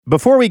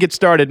Before we get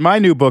started, my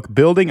new book,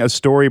 Building a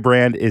Story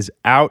Brand, is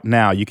out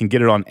now. You can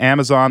get it on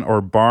Amazon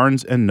or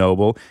Barnes &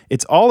 Noble.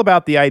 It's all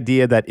about the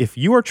idea that if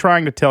you are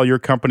trying to tell your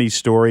company's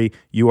story,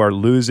 you are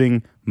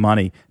losing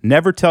money.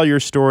 Never tell your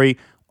story.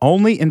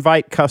 Only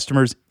invite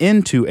customers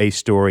into a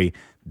story.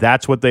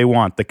 That's what they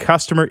want. The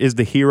customer is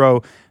the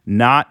hero,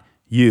 not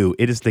you.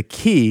 It is the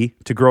key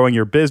to growing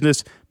your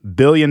business.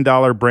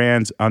 Billion-dollar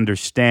brands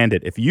understand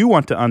it. If you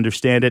want to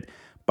understand it,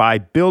 by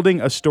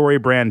building a story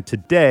brand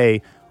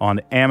today on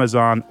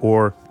Amazon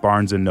or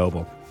Barnes &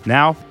 Noble.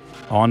 Now,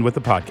 on with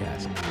the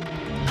podcast.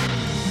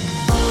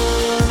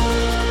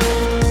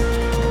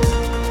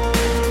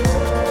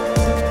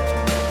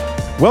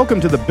 Welcome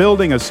to the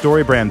Building a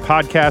Story Brand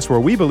podcast, where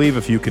we believe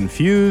if you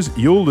confuse,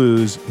 you'll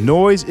lose.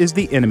 Noise is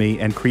the enemy,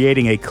 and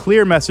creating a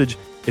clear message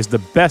is the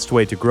best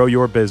way to grow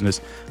your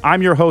business.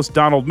 I'm your host,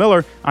 Donald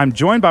Miller. I'm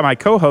joined by my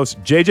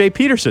co-host, JJ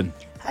Peterson.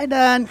 Hi,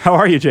 Don. How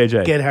are you,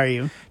 JJ? Good, how are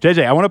you?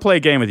 JJ, I want to play a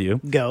game with you.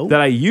 Go.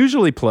 That I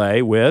usually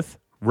play with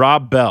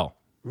Rob Bell.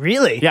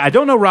 Really? Yeah, I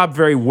don't know Rob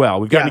very well.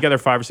 We've gotten together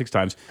 5 or 6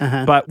 times,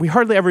 but we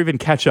hardly ever even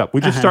catch up.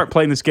 We just start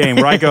playing this game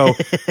where I go,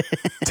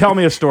 tell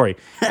me a story.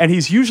 And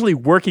he's usually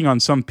working on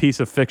some piece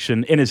of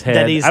fiction in his head.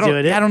 That he's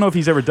doing it? I don't know if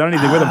he's ever done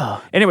anything with him.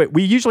 Anyway,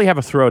 we usually have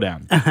a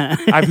throwdown.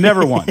 I've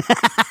never won.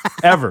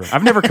 Ever.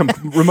 I've never come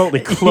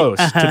remotely close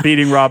to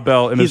beating Rob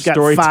Bell in He's a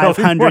storytelling. He's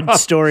got 500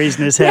 stories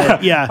in his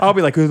head. Yeah. I'll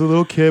be like, there's a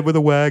little kid with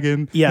a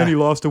wagon, and he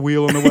lost a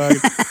wheel on the wagon.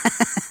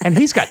 And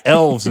he's got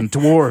elves and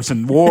dwarves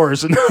and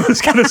wars and all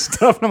this kind of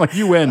stuff. And I'm like,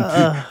 you win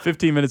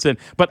 15 minutes in.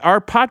 But our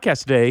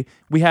podcast today,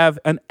 we have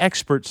an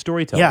expert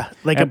storyteller. Yeah,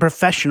 like a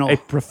professional. A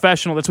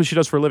professional. That's what she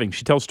does for a living.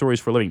 She tells stories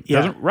for a living. Yeah.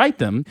 Doesn't write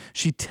them.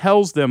 She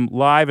tells them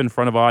live in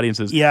front of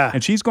audiences. Yeah.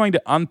 And she's going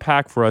to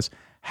unpack for us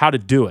how to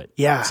do it.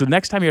 Yeah. So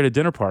next time you're at a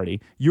dinner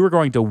party, you are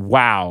going to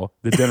wow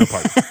the dinner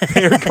party.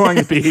 They're going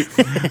to be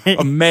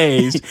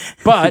amazed.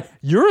 But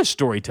you're a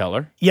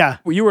storyteller. Yeah.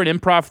 You were in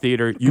improv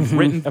theater. You've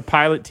written a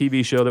pilot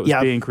TV show that was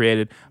being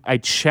created. I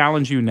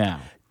challenge you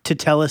now to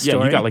tell a story.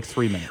 Yeah, you got like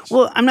 3 minutes.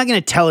 Well, I'm not going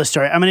to tell a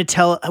story. I'm going to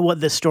tell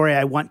what the story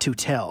I want to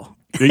tell.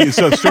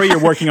 So a story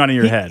you're working on in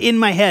your head. In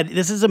my head.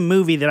 This is a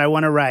movie that I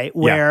want to write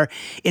where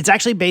it's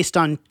actually based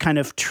on kind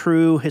of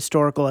true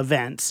historical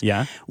events.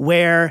 Yeah.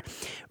 Where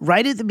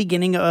right at the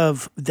beginning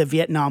of the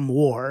Vietnam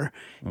War,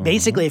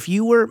 basically if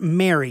you were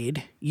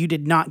married, you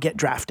did not get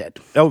drafted.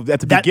 Oh,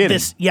 at the beginning?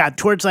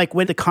 Towards like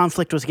when the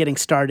conflict was getting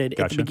started.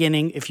 Gotcha. At the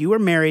beginning, if you were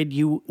married,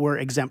 you were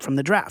exempt from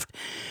the draft.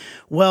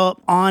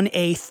 Well, on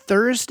a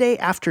Thursday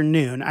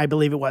afternoon, I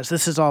believe it was,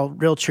 this is all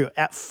real true,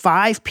 at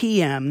 5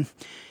 p.m.,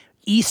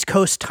 East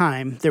Coast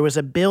time, there was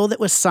a bill that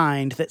was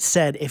signed that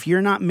said if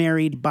you're not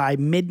married by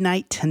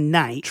midnight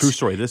tonight, true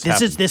story.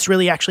 This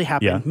really actually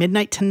happened.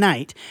 Midnight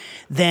tonight,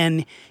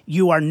 then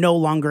you are no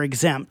longer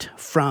exempt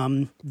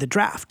from the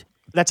draft.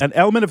 That's an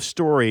element of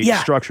story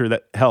structure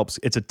that helps.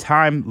 It's a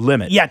time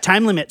limit. Yeah,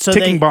 time limit. So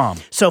ticking bomb.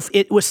 So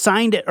it was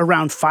signed at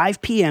around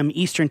 5 p.m.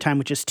 Eastern time,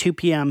 which is 2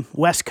 p.m.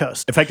 West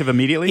Coast. Effective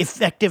immediately?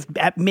 Effective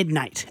at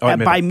midnight.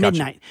 By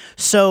midnight. Gotcha.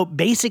 So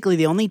basically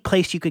the only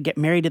place you could get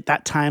married at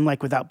that time,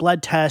 like without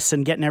blood tests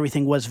and getting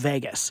everything, was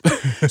Vegas.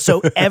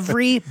 So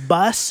every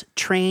bus,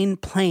 train,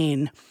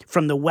 plane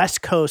from the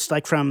West Coast,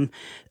 like from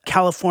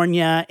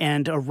California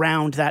and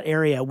around that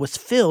area, was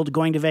filled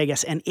going to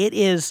Vegas. And it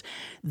is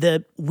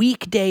the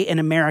weekday in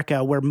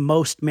America where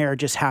most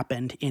marriages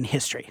happened in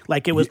history.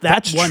 Like it was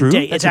that's one true?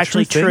 day. That's it's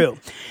actually true.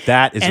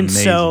 That is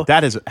amazing. So,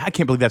 I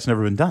can't believe that's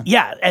never been done.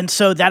 Yeah. And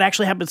so that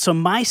actually happened. So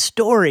my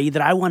story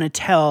that I want to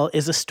tell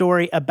is a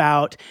story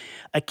about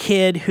a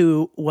kid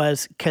who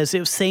was, because it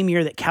was the same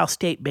year that Cal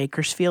State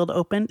Bakersfield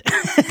opened.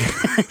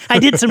 I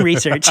did some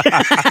research.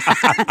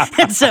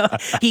 And so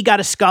he got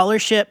a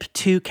scholarship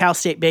to Cal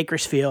State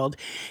Bakersfield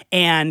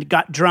and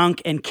got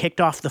drunk and kicked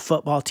off the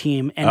football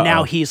team. And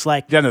now he's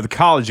like... Yeah, no, the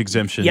college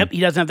exemption. Yep, he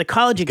doesn't have the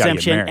college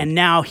exemption. And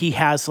now he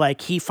has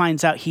he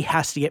finds out he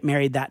has to get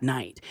married that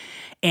night.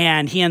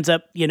 And he ends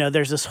up,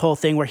 there's this whole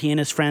thing where he and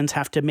his friends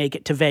have to make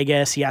it to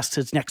Vegas. He asks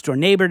his next door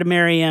neighbor to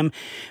marry him.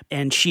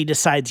 And she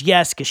decides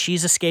yes, because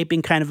she's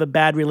escaping kind of a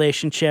bad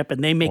relationship.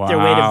 And they make their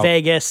way to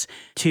Vegas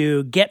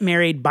to get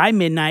married by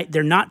midnight.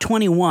 They're not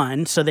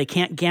 21, so they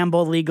can't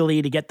gamble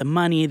legally to get the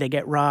money. They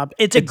get robbed.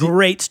 It's a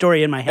great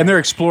story in my head. And they're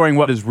exploring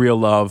what is real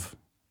love.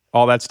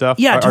 All that stuff?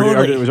 Yeah,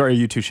 totally. Or are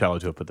you too shallow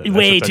to put that?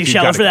 Way too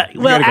shallow for that.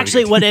 Well,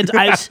 actually, what ends...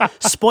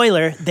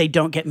 spoiler, they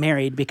don't get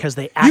married because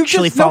they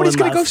actually fall in love. Nobody's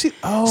going to go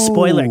see...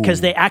 Spoiler,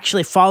 because they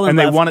actually fall in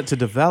love. And they want it to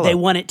develop. They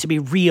want it to be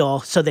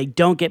real, so they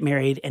don't get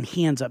married, and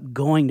he ends up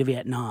going to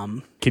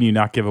Vietnam. Can you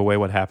not give away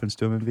what happens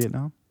to him in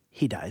Vietnam?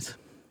 He dies.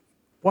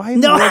 Why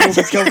in the world would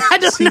you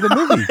go see the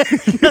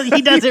movie? No,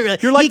 he doesn't really.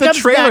 You're like the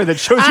trailer that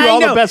shows you all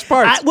the best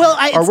parts.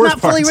 It's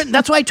not fully written.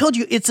 That's why I told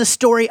you it's a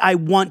story I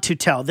want to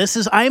tell.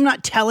 I am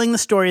not telling the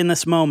story in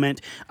this moment.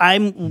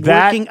 I'm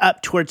working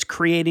up towards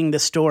creating the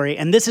story.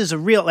 And this is a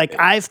real,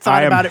 I've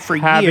thought about it for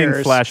years. I am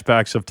having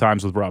flashbacks of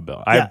times with Rob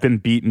Bell. I've been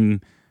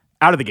beaten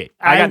out of the gate.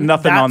 I got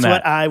nothing on that.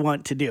 That's what I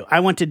want to do. I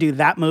want to do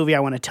that movie. I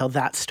want to tell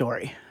that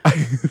story.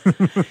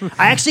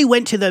 I actually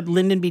went to the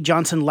Lyndon B.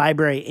 Johnson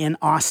Library in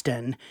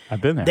Austin.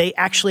 I've been there. They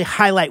actually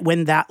highlight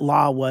when that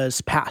law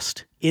was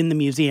passed in the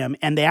museum,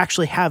 and they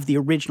actually have the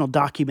original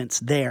documents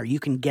there. You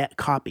can get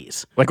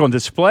copies. Like on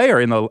display or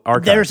in the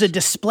archives? There's a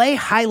display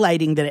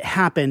highlighting that it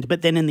happened,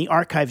 but then in the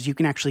archives, you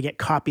can actually get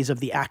copies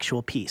of the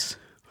actual piece.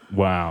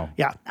 Wow.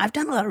 Yeah, I've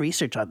done a lot of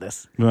research on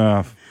this.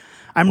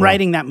 I'm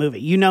writing that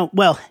movie.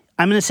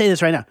 I'm going to say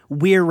this right now.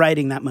 We're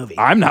writing that movie.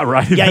 I'm not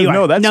writing it. You are.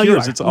 No, that's yours. You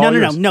are. It's all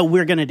yours. No,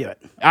 we're going to do it.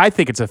 I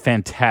think it's a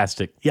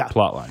fantastic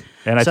plot line.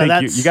 And I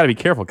think you got to be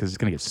careful because it's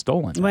going to get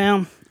stolen.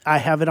 Well, I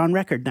have it on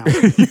record now.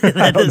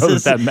 I don't know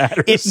that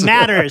matters. It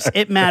matters.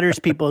 It matters,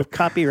 people.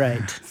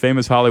 Copyright.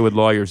 Famous Hollywood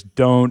lawyers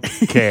don't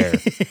care.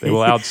 They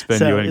will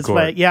outspend you in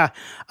court.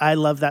 I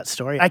love that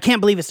story. I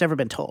can't believe it's never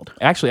been told.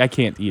 Actually, I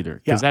can't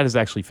either because that is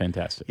actually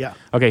fantastic. Yeah.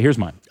 Okay, here's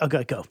mine.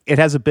 Okay, go. It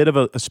has a bit of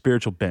a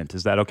spiritual bent.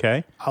 Is that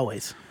okay?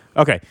 Always.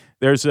 Okay.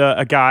 There's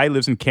a guy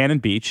lives in Cannon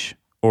Beach,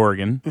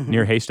 Oregon,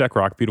 near Haystack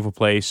Rock. Beautiful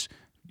place.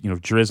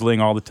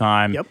 Drizzling all the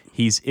time. Yep.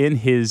 He's in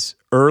his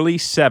early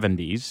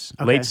 70s,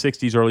 late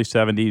 60s, early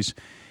 70s.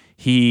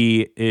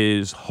 He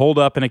is holed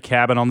up in a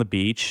cabin on the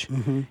beach,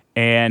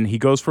 and he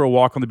goes for a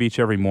walk on the beach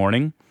every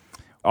morning,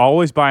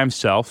 always by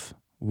himself.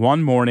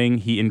 One morning,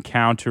 he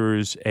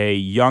encounters a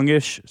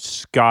youngish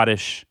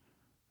Scottish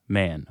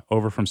man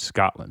over from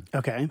Scotland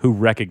who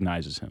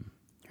recognizes him.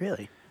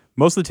 Really?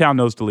 Most of the town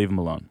knows to leave him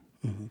alone.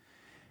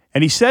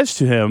 And he says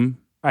to him,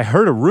 I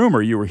heard a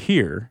rumor you were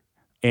here,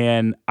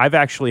 and I've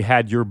actually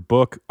had your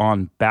book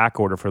on back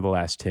order for the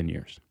last 10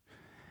 years.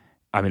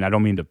 I mean, I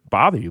don't mean to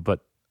bother you, but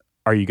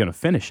are you going to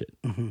finish it?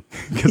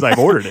 Because I've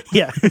ordered it.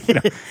 Yeah.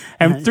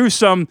 And through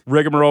some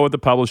rigmarole with the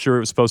publisher, it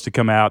was supposed to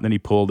come out, and then he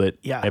pulled it.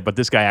 Yeah. But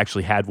this guy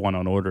actually had one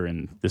on order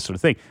and this sort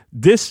of thing.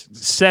 This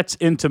sets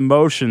into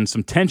motion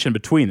some tension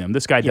between them.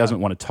 This guy doesn't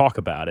want to talk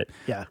about it.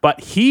 Yeah. But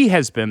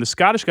the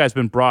Scottish guy has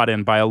been brought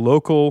in by a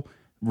local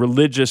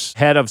religious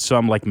head of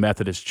some like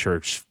Methodist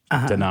church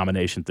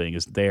denomination thing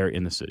is there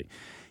in the city.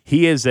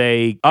 He is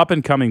a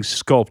up-and-coming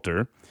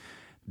sculptor.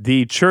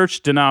 The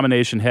church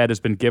denomination head has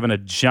been given a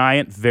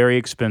giant, very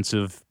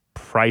expensive,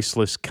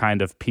 priceless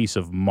kind of piece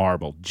of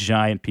marble,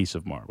 giant piece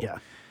of marble. Yeah.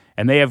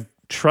 And they have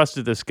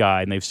trusted this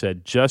guy, and they've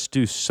said, just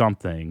do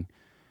something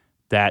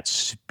that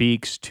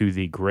speaks to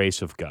the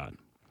grace of God.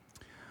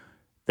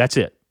 That's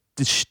it.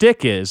 The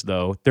shtick is,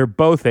 though, they're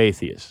both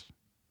atheists.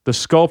 The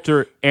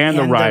sculptor and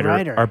the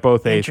writer are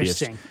both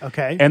atheists. Interesting.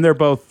 Okay. And they're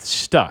both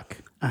stuck.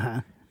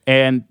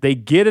 And they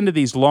get into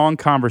these long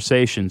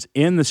conversations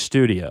in the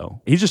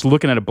studio. He's just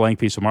looking at a blank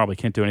piece of marble. He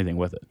can't do anything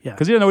with it.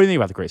 Because he didn't know anything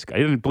about the grace of God.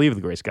 He didn't believe in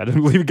the grace of God. He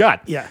didn't believe in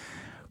God. Yeah.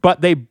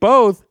 But they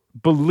both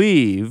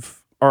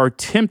believe, or are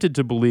tempted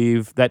to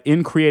believe, that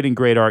in creating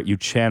great art, you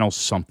channel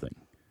something.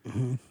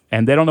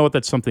 And they don't know what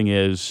that something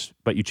is,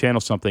 but you channel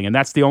something. And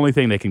that's the only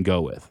thing they can go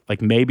with.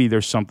 Like maybe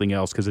there's something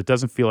else, because it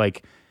doesn't feel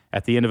like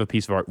at the end of a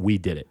piece of art, we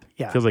did it.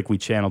 Yeah. It feels like we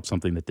channeled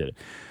something that did it.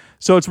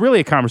 So it's really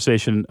a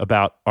conversation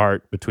about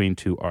art between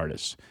two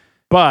artists.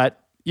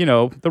 But,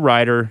 the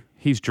writer,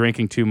 he's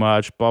drinking too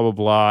much, blah, blah,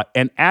 blah.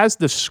 And as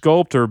the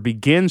sculptor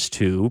begins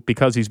to,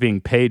 because he's being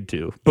paid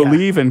to,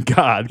 believe in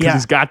God, because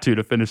he's got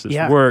to finish this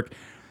work,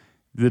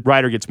 the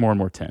writer gets more and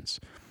more tense.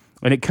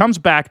 And it comes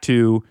back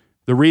to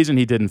the reason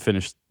he didn't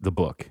finish the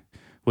book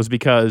was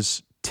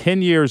because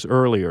 10 years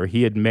earlier,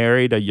 he had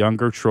married a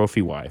younger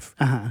trophy wife.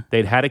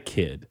 They'd had a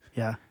kid.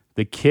 Yeah.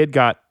 The kid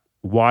got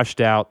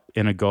washed out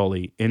in a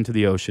gully into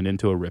the ocean,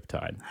 into a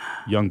riptide.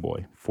 Young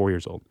boy, 4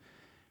 years old.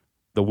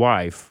 The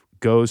wife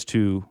goes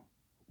to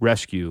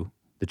rescue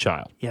the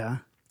child. Yeah.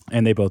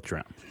 And they both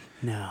drown.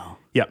 No.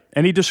 Yeah.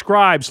 And he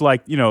describes,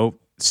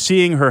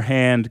 seeing her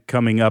hand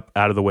coming up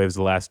out of the waves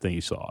the last thing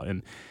he saw.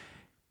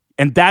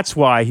 And that's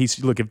why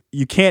he's, look, if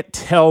you can't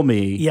tell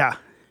me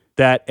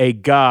that a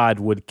God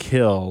would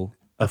kill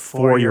a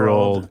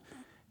 4-year-old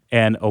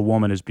and a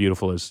woman as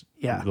beautiful as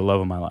the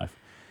love of my life.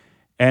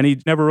 And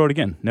he never wrote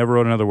again, never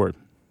wrote another word.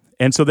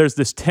 And so there's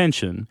this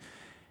tension.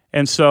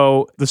 And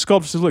so the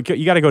sculptor says, look,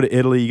 you got to go to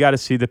Italy, you got to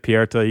see the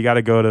Pieta, you got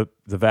to go to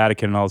the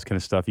Vatican and all this kind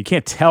of stuff. You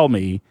can't tell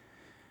me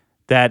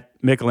that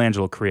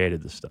Michelangelo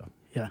created this stuff.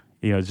 Yeah.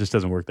 It just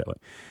doesn't work that way.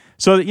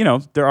 So,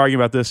 they're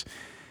arguing about this.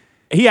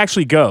 He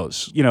actually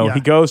goes, he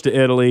goes to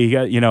Italy,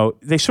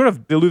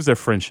 they lose their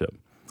friendship.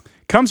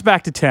 Comes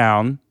back to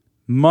town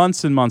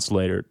months and months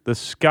later. The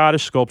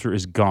Scottish sculptor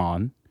is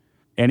gone.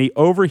 And he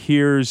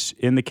overhears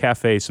in the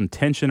cafe some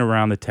tension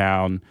around the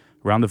town,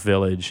 around the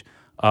village,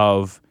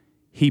 of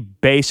he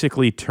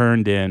basically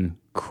turned in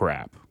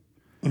crap.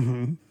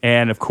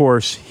 And of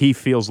course, he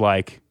feels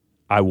like,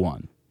 I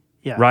won.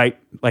 Yeah. Right?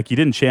 Like you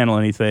didn't channel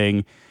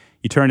anything.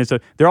 You turned into...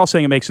 They're all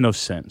saying it makes no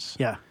sense.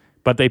 Yeah.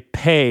 But they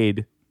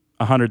paid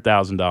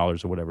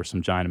 $100,000 or whatever,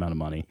 some giant amount of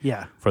money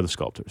for the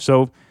sculptor.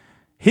 So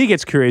he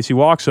gets curious. He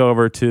walks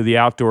over to the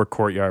outdoor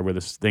courtyard where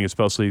this thing is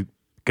supposedly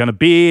going to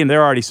be, and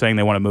they're already saying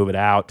they want to move it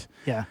out.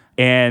 Yeah.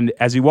 And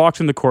as he walks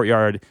in the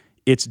courtyard,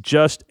 it's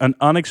just an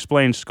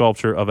unexplained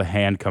sculpture of a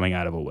hand coming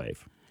out of a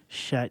wave.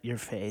 Shut your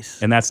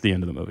face. And that's the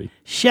end of the movie.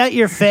 Shut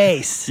your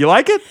face. You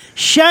like it?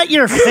 Shut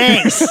your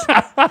face.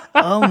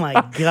 Oh, my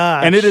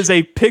gosh. And it is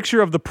a picture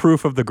of the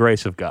proof of the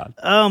grace of God.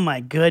 Oh, my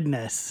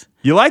goodness.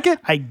 You like it?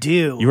 I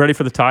do. You ready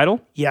for the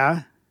title?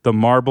 Yeah. The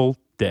Marble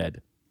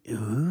Dead.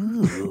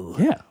 Ooh.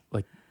 Yeah.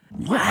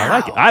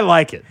 Wow. I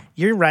like it.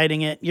 You're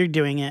writing it. You're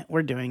doing it.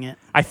 We're doing it.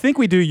 I think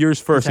we do yours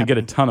first and get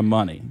a ton of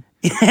money.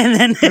 And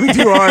then we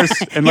do ours,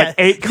 and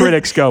 8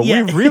 critics go,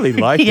 we really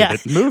liked it.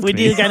 It moved we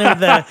me. do kind of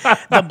the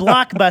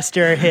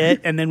blockbuster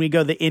hit, and then we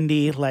go the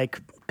indie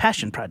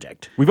passion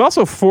project. We've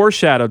also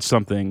foreshadowed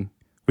something.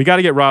 We got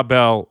to get Rob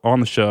Bell on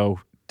the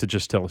show to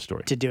just tell a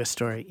story. To do a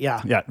story,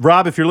 yeah. Yeah,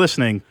 Rob, if you're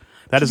listening,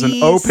 that is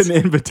an open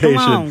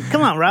invitation.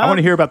 Come on, Rob. I want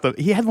to hear about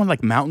he had one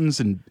mountains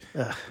and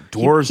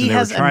doors, and they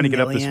were trying to get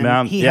up this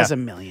mountain. He has a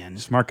million.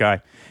 Smart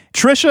guy.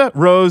 Trisha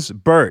Rose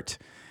Burt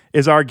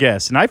is our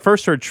guest. And I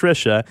first heard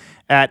Trisha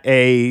at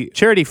a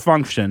charity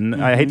function.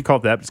 I hate to call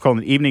it that, but it's called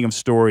an Evening of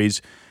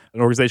Stories, an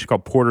organization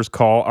called Porter's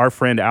Call. Our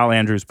friend Al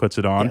Andrews puts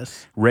it on,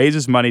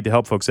 raises money to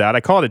help folks out.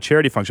 I call it a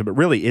charity function, but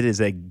really it is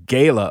a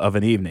gala of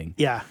an evening.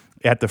 Yeah.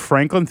 At the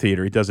Franklin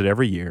Theater, he does it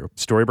every year.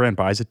 Storybrand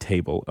buys a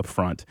table up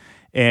front,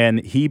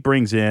 and he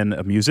brings in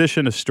a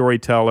musician, a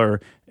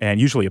storyteller, and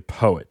usually a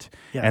poet.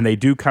 Yeah. And they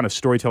do kind of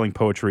storytelling,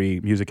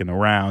 poetry, music in the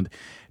round.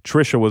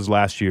 Trisha was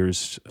last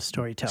year's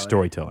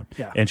storyteller.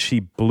 Yeah. And she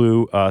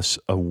blew us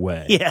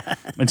away. Yeah.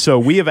 And so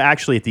we have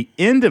actually, at the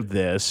end of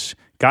this,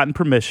 gotten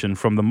permission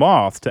from the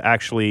Moth to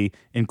actually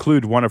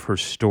include one of her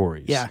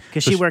stories. Yeah,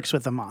 because she works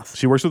with the Moth.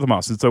 She works with the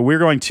Moth. And so we're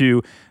going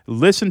to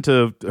listen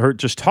to her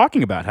just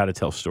talking about how to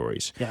tell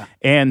stories. Yeah.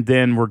 And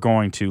then we're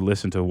going to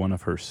listen to one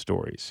of her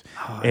stories.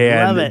 Oh, and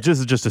I love it. This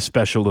is just a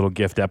special little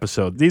gift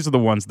episode. These are the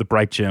ones, the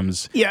bright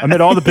gems, yeah. amid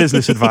all the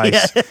business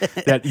advice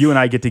that you and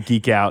I get to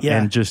geek out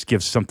yeah. and just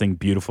give something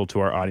beautiful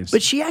to our audience.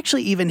 But she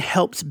actually even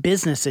helps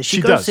businesses.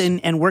 She goes in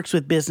and works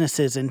with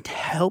businesses and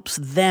helps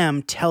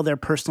them tell their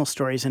personal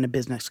stories in a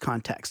business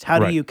context. How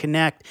do you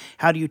connect?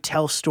 How do you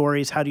tell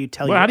stories? How do you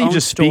tell your own story? How do you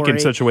just speak in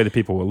such a way that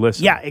people will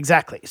listen? Yeah,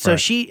 exactly. So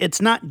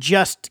it's not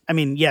just,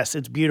 yes,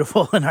 it's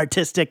beautiful and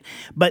artistic,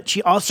 but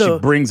she also...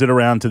 She brings it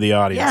around to the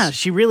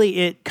audience. Yeah,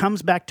 it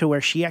comes back to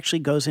where she actually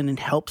goes in and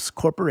helps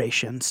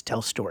corporations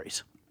tell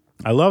stories.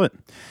 I love it.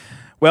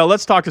 Well,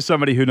 let's talk to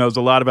somebody who knows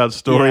a lot about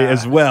story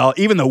as well,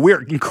 even though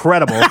we're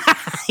incredible.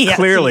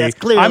 Clearly.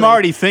 I'm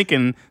already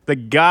thinking the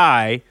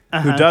guy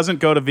who doesn't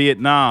go to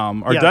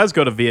Vietnam or does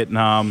go to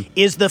Vietnam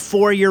is the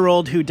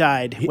 4-year-old who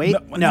died.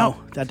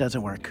 No, that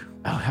doesn't work.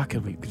 Oh, how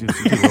could we do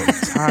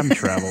time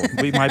travel?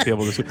 We might be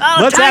able to.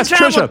 Let's ask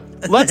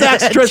Trisha. Let's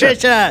ask Trisha.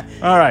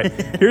 Trisha. All right.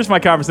 Here's my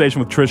conversation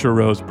with Trisha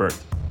Rose Burt.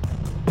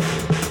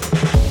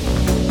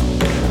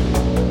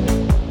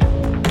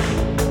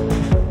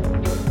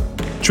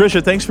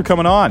 Trisha, thanks for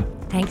coming on.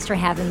 Thanks for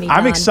having me,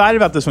 I'm Don. excited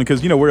about this one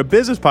because, we're a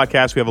business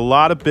podcast. We have a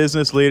lot of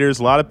business leaders,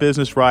 a lot of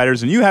business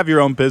writers, and you have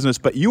your own business,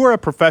 but you are a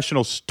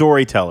professional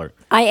storyteller.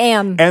 I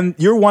am. And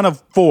you're one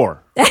of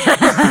 4.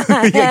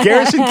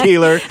 Garrison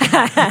Keillor,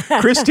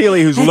 Chris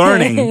Thiele, who's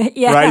learning,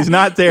 right? He's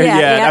not there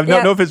yet.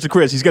 No offense to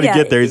Chris. He's going to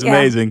get there. He's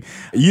amazing.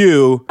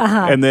 You,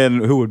 and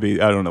then who would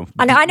be? I don't know.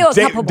 I know a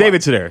couple.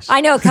 David Sedaris.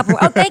 I know a couple.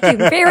 Oh, thank you.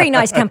 Very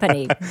nice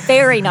company.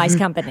 Very nice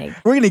company.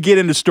 We're going to get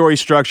into story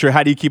structure.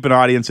 How do you keep an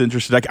audience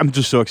interested? I'm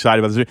just so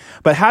excited about this.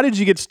 But how did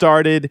you get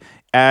started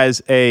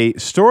as a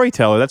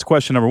storyteller? That's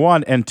question number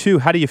 1. And 2,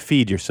 how do you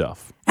feed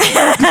yourself?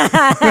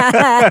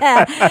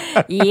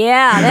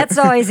 Yeah, that's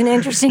always an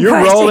interesting You're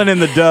question. rolling in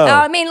the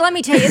dough. Let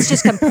me tell you, it's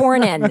just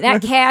pouring in.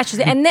 That cash.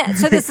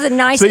 So this is a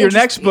nice... So your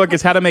next book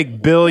is How to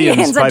Make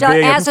Billions by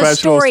being a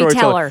professional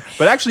storyteller.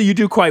 But actually you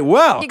do quite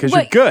well because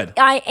you're good.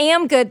 I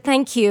am good,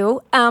 thank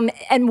you.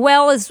 And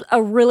well is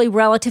a really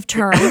relative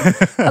term.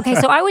 Okay,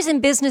 so I was in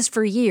business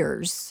for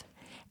years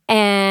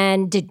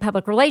and did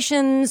public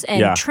relations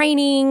and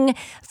training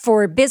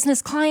for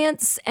business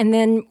clients, and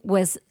then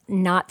was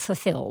not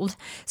fulfilled.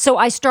 So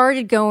I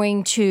started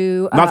going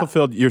to... Not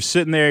fulfilled. You're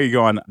sitting there, you're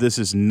going, this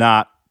is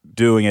not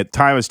doing it.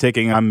 Time is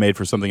ticking. I'm made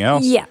for something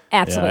else. Yeah,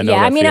 absolutely.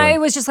 I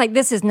was just like,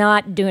 this is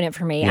not doing it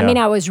for me. Yeah.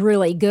 I was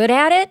really good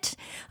at it,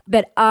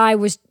 but I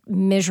was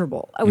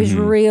miserable. I was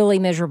really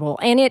miserable.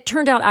 And it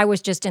turned out I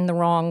was just in the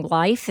wrong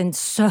life in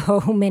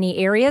so many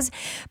areas.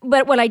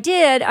 But what I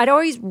did, I'd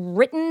always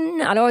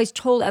written, I'd always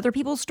told other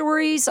people's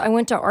stories. I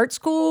went to art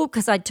school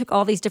because I took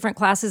all these different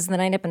classes and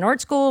then I ended up in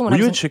art school. Were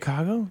you in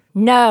Chicago?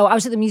 No, I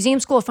was at the Museum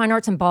School of Fine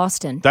Arts in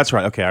Boston. That's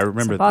right. Okay, I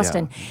remember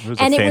Boston. Yeah. It was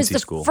and a it was fancy the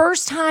school.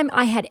 First time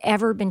I had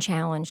ever been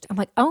challenged. I'm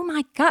like, oh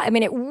my God.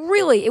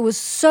 It was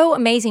so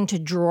amazing to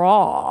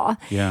draw.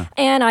 Yeah.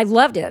 And I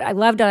loved it.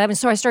 And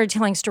so I started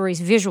telling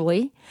stories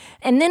visually.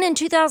 And then in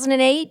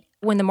 2008,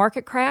 when the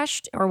market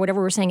crashed, or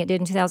whatever we're saying it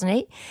did in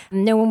 2008,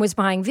 no one was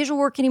buying visual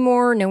work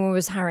anymore. No one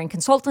was hiring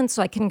consultants,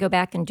 so I couldn't go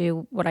back and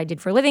do what I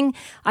did for a living.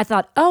 I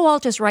thought, I'll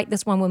just write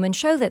this one-woman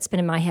show that's been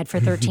in my head for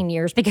 13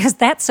 years because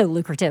that's so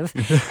lucrative.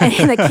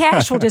 And the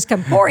cash will just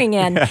come pouring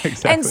in. Yeah,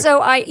 exactly. And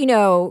so I,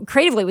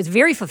 creatively it was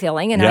very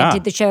fulfilling. And I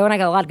did the show and I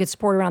got a lot of good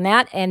support around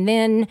that. And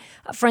then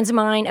friends of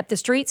mine up the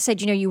street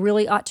said, you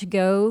really ought to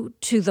go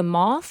to The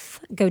Moth.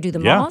 Go do The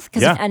Moth.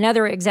 Because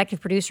another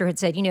executive producer had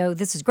said,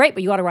 this is great,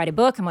 but you ought to write a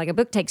book. I'm like, a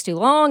book takes too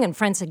long. And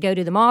friends said, go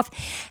do The Moth.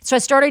 So I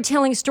started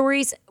telling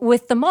stories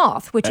with The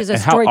Moth, which is a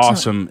story. How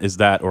awesome is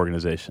that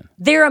organization?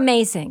 They're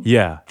amazing.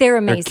 Yeah. They're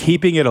amazing. They're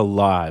keeping it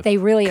alive. They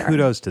really are.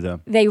 Kudos to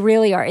them. They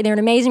really are. They're an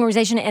amazing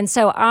organization. And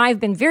so I've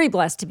been very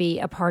blessed to be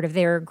a part of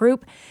their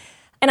group.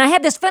 And I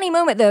had this funny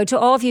moment, though, to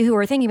all of you who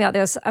are thinking about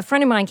this. A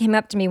friend of mine came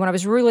up to me when I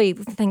was really,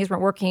 things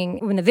weren't working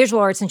in the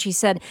visual arts, and she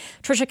said,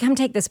 Tricia, come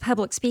take this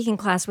public speaking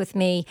class with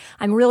me.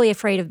 I'm really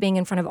afraid of being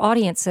in front of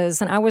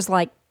audiences. And I was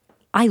like,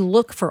 I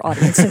look for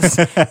audiences.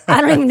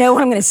 I don't even know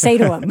what I'm going to say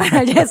to them.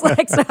 I just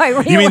so I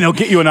realized, you mean they'll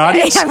get you an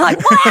audience? I'm like,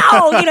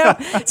 wow,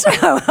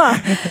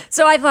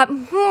 So I thought,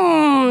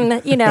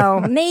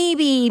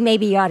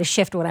 maybe you ought to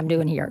shift what I'm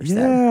doing here. So.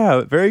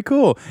 Yeah, very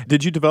cool.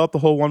 Did you develop the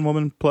whole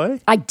one-woman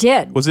play? I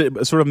did. Was it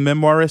a sort of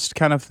memoirist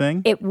kind of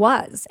thing? It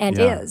was and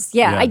is.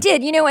 Yeah, I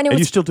did. And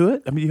you still do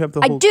it? I mean, you have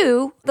the whole... I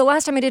do. The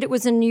last time I did it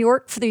was in New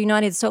York for the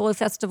United Solo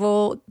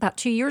Festival about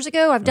 2 years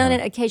ago. I've done it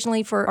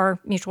occasionally for our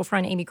mutual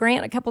friend Amy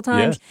Grant a couple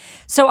times. Yeah.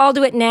 So I'll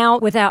do it now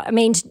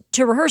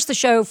to rehearse the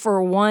show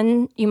for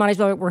one, you might as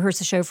well rehearse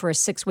the show for a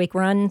 6-week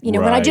run.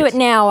 When I do it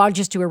now, I'll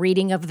just do a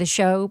reading of the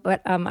show.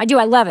 But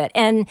I love it.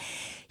 And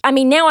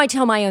now I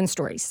tell my own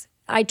stories.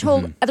 I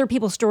told other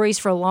people's stories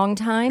for a long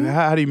time.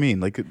 How do you mean?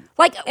 Like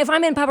if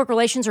I'm in public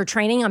relations or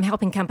training, I'm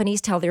helping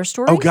companies tell their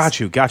stories. Oh, got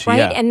you, right?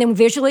 Yeah. And then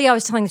visually, I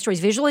was telling the stories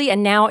visually,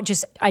 and now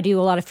I do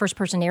a lot of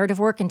first-person narrative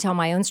work and tell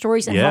my own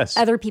stories and help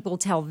other people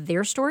tell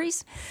their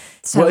stories.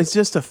 So, well, it's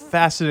just a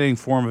fascinating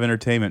form of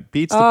entertainment.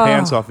 Beats the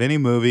pants off any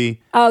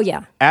movie. Oh,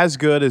 yeah. As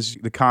good as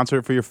the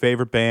concert for your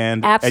favorite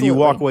band. Absolutely. And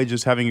you walk away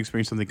just having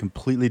experienced something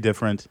completely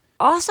different.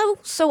 Also,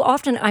 so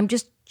often, I'm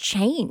just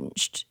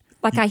changed.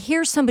 Like I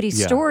hear somebody's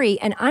story,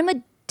 and I'm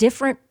a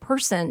different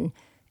person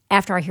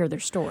after I hear their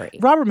story.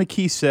 Robert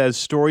McKee says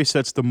story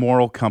sets the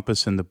moral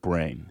compass in the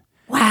brain.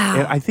 Wow.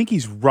 And I think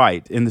he's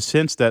right in the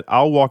sense that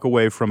I'll walk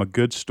away from a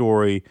good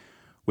story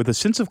with a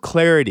sense of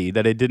clarity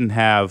that I didn't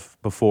have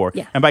before.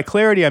 Yeah. And by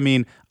clarity, I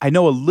mean I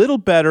know a little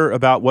better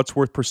about what's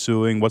worth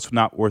pursuing, what's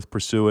not worth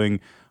pursuing,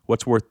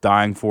 what's worth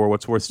dying for,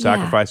 what's worth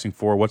sacrificing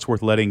for, what's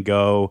worth letting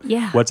go,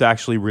 what's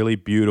actually really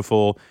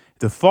beautiful.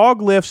 The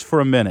fog lifts for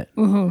a minute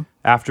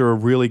after a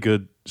really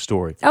good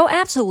story. Oh,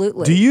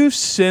 absolutely. Do you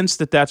sense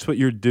that that's what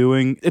you're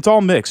doing? It's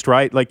all mixed,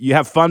 right? Like you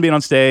have fun being on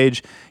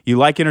stage, you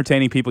like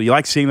entertaining people, you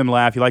like seeing them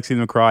laugh, you like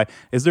seeing them cry.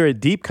 Is there a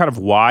deep kind of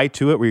why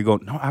to it where you go,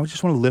 no, I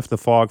just want to lift the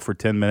fog for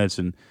 10 minutes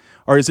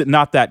or is it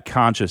not that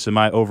conscious? Am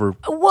I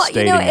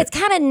overstating Well, it's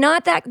kind of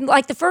not that,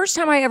 like the first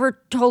time I ever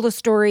told a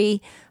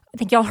story, I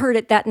think y'all heard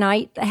it that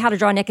night, How to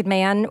Draw a Naked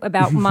Man,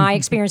 about my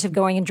experience of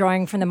going and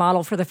drawing from the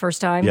model for the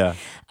first time. Yeah.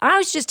 I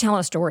was just telling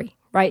a story,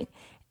 right?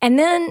 And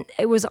then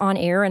it was on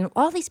air, and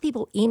all these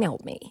people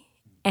emailed me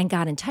and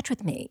got in touch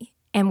with me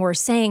and were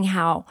saying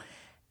how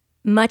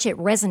much it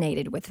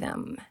resonated with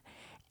them.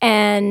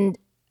 And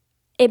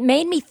it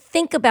made me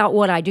think about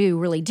what I do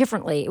really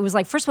differently. It was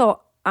like, first of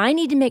all, I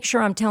need to make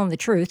sure I'm telling the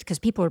truth because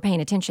people are paying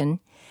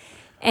attention.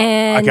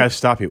 And I got to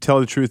stop you. Tell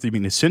the truth. You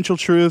mean essential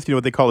truth? You know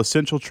what they call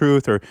essential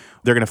truth? Or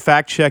they're going to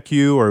fact check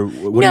you? Or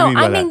what do you mean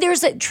by that?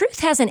 There's truth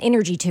has an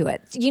energy to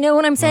it. You know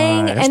what I'm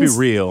saying? It has to be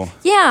real.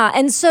 Yeah.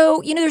 And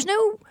so, there's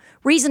no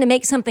reason to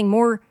make something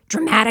more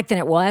dramatic than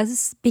it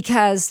was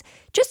because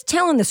just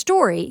telling the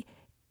story,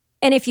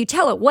 and if you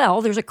tell it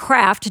well, there's a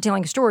craft to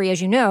telling a story,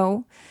 as you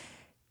know.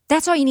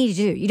 That's all you need to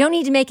do. You don't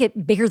need to make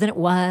it bigger than it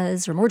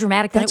was or more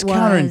dramatic than it was.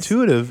 That's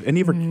counterintuitive and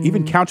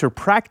even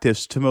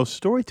counter-practice to most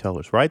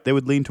storytellers, right? They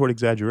would lean toward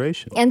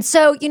exaggeration. And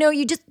so,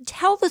 you just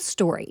tell the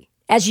story.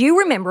 As you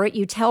remember it,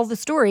 you tell the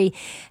story.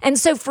 And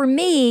so for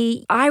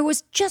me, I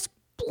was just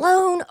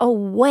blown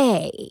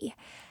away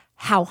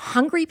how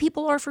hungry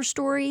people are for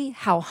story,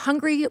 how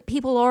hungry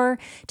people are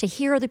to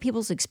hear other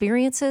people's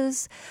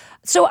experiences.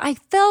 So I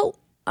felt,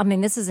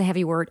 this is a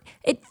heavy word,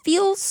 it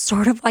feels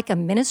sort of like a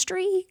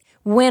ministry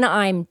when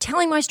I'm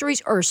telling my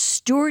stories or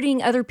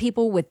stewarding other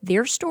people with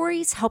their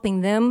stories, helping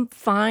them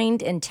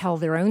find and tell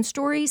their own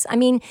stories.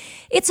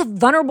 It's a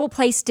vulnerable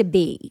place to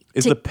be.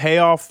 Is the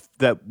payoff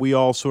that we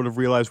all sort of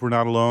realize we're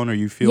not alone, or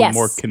you feel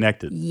more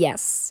connected?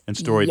 Yes. And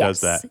story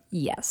does that?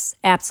 Yes,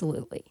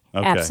 absolutely.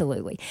 Okay.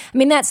 Absolutely.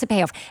 That's the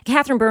payoff.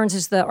 Catherine Burns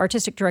is the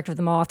artistic director of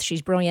The Moth.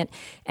 She's brilliant.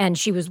 And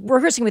she was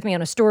rehearsing with me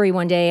on a story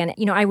one day. And,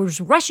 I was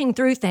rushing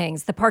through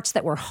things, the parts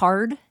that were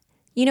hard.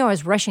 I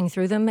was rushing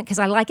through them because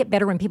I like it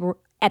better when people,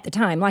 at the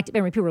time, liked it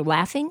better when people were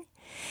laughing.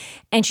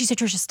 And she said,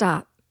 Tricia,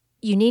 stop.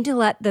 You need to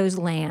let those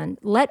land.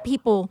 Let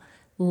people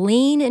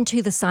lean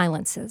into the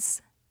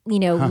silences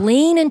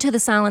lean into the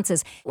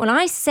silences. When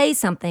I say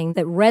something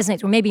that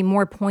resonates or maybe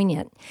more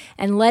poignant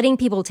and letting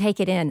people take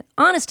it in,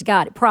 honest to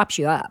God, it props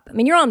you up. I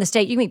mean, you're on the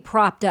stage, you can be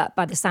propped up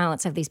by the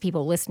silence of these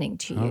people listening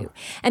to you.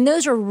 And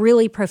those are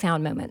really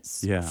profound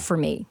moments for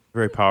me.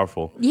 Very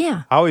powerful.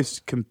 Yeah. I always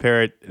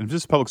compare it, I'm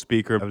just a public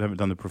speaker, I haven't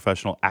done the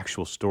professional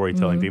actual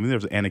storytelling thing. I mean,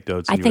 there's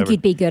anecdotes. I think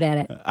you'd be good at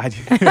it. I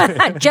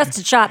do. Just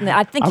a shot in the,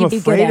 I think you'd be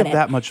good at it. I'm afraid of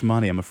that much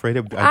money. I'm afraid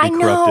I'd be I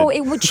know, corrupted.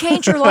 it would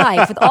change your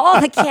life with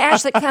all the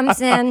cash that comes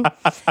in.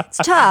 It's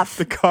tough.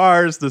 The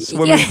cars, the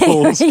swimming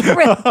pools.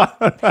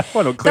 I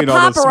want to clean the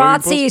all those swimming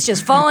paparazzi pools. is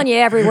just following you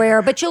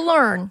everywhere, but you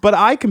learn. But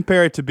I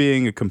compare it to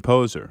being a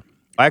composer.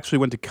 I actually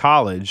went to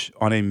college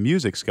on a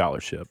music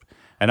scholarship,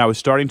 and I was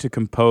starting to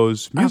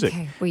compose music.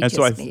 Okay, we and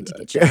just need to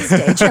get you on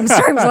stage. I'm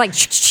sorry, I'm like,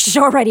 shh,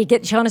 already,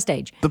 get you on a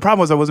stage. The problem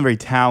was I wasn't very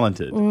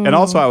talented. And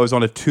also I was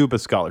on a tuba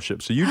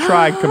scholarship. So you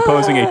try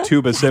composing a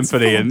tuba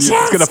symphony and it's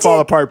going to fall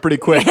apart pretty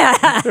quick.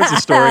 There's a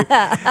story.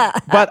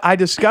 But I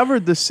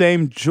discovered the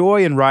same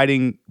joy in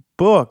writing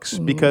books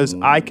because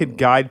I could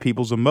guide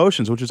people's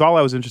emotions, which is all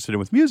I was interested in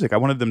with music. I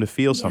wanted them to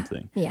feel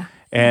something. Yeah.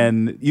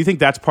 And you think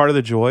that's part of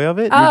the joy of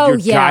it? Oh, you're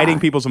yeah. guiding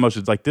people's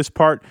emotions. Like this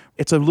part,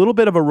 it's a little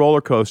bit of a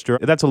roller coaster.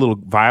 That's a little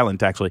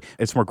violent, actually.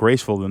 It's more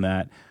graceful than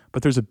that.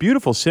 But there's a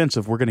beautiful sense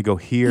of we're going to go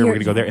here, we're going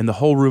to go there, and the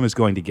whole room is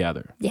going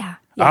together. Yeah.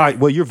 All right,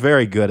 well, you're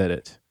very good at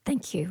it.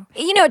 Thank you.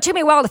 It took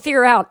me a while to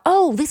figure out,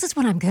 this is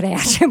what I'm good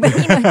at.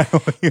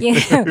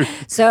 But,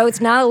 so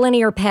it's not a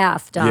linear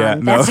path, Don. Yeah,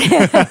 no.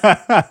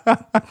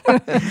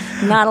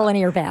 Not a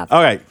linear path.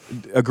 Okay,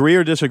 agree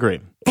or disagree?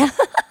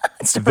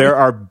 There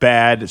are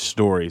bad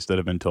stories that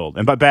have been told.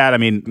 And by bad, I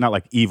mean not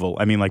like evil.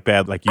 I mean like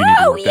bad, like you need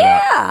to work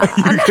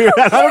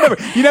that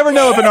out. You never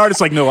know if an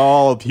artist like, no,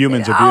 all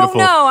humans are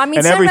beautiful. Oh, no. I mean,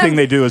 and everything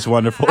they do is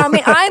wonderful.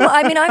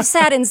 I've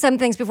sat in some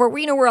things before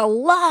where a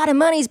lot of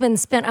money's been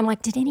spent. I'm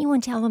like, did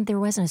anyone tell them there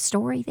wasn't a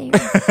story there?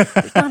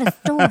 There's not a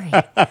story.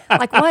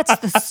 Like, what's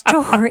the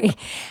story?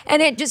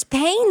 And it just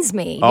pains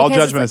me. All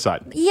judgment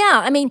aside.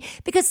 Yeah,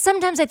 because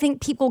sometimes I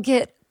think people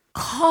get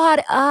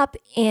caught up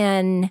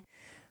in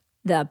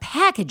the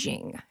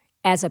packaging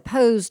as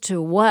opposed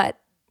to what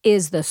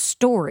is the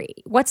story.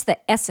 What's the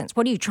essence?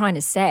 What are you trying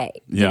to say?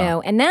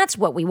 Yeah. And that's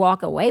what we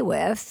walk away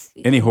with.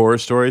 Any horror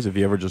stories? Have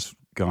you ever just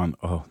gone,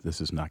 oh,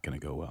 this is not going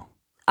to go well?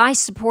 I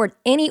support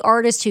any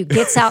artist who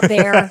gets out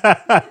there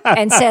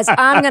and says,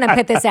 I'm going to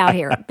put this out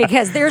here,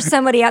 because there's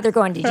somebody out there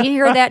going, did you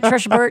hear that,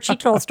 Trisha Burt? She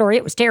told a story.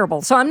 It was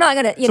terrible. So I'm not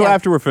going to, So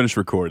after we're finished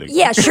recording.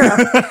 Yeah, sure.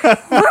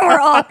 We're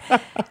all...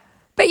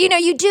 But,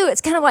 you do.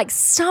 It's kind of like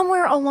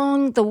somewhere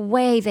along the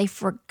way, they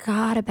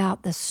forgot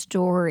about the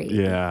story.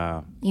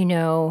 Yeah.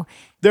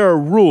 There are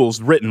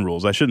rules, written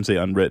rules, I shouldn't say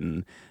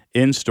unwritten,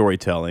 in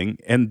storytelling,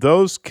 and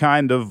those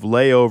kind of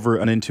lay over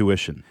an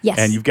intuition. Yes.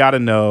 And you've got to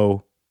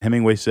know,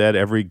 Hemingway said,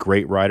 every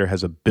great writer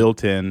has a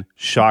built-in,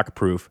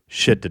 shock-proof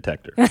shit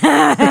detector.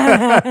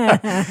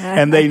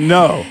 And they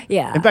know.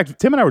 Yeah. In fact,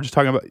 Tim and I were just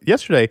talking about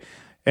yesterday,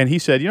 and he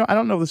said, I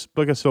don't know if this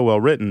book is so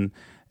well written,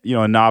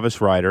 a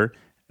novice writer.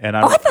 And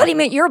I thought he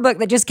meant your book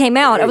that just came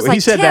out. I was like, he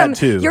said Tim, that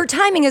too. Your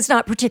timing is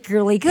not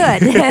particularly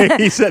good.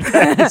 He says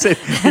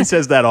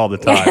that all the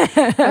time.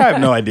 I have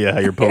no idea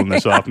how you're pulling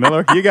this off,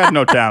 Miller. You got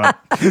no talent.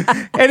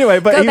 Anyway,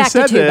 but he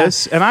said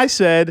this, and I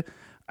said,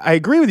 I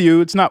agree with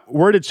you. It's not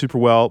worded super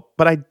well,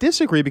 but I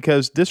disagree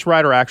because this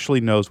writer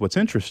actually knows what's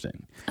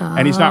interesting.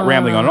 And he's not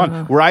rambling on and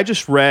on. Where I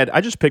just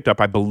picked up,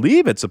 I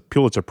believe it's a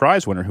Pulitzer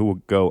Prize winner who will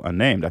go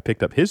unnamed. I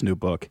picked up his new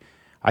book.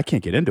 I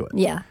can't get into it.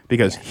 Yeah.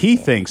 Because he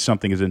thinks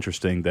something is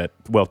interesting that,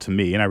 well, to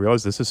me, and I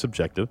realize this is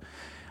subjective,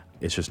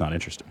 it's just not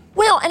interesting.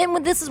 Well, and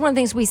then this is one of the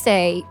things we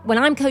say, when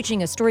I'm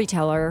coaching a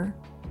storyteller,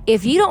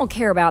 if you don't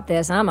care about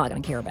this, I'm not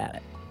going to care about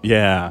it.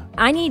 Yeah.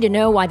 I need to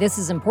know why this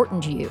is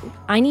important to you.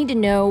 I need to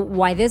know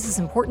why this is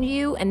important to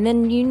you, and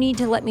then you need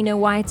to let me know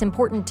why it's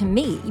important to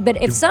me.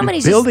 But if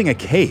somebody's building a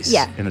case, in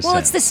a sense. Well,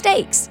 it's the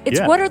stakes.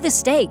 What are the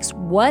stakes?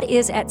 What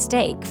is at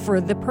stake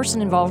for the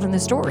person involved in the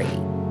story?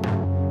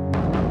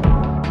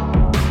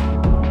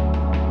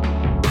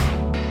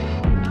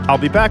 I'll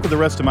be back with the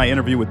rest of my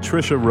interview with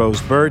Trisha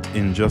Rose Burt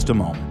in just a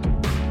moment.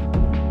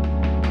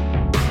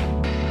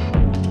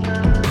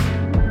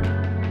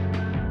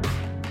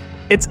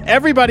 It's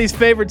everybody's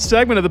favorite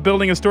segment of the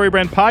Building a Story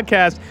Brand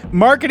podcast,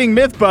 Marketing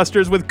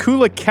Mythbusters with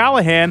Kula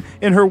Callahan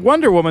in her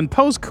Wonder Woman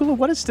pose. Kula,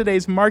 what is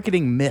today's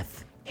marketing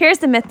myth? Here's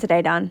the myth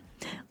today, Don.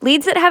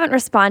 Leads that haven't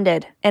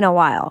responded in a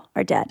while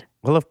are dead.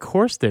 Well, of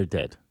course they're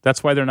dead.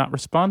 That's why they're not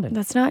responding.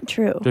 That's not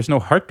true. There's no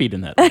heartbeat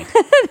in that.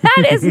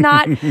 That is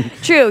not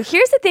true.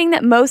 Here's the thing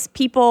that most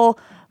people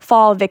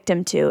fall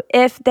victim to.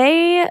 If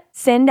they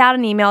send out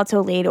an email to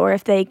a lead, or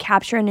if they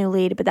capture a new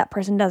lead, but that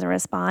person doesn't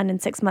respond,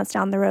 and 6 months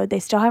down the road, they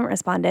still haven't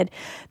responded,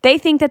 they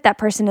think that that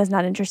person is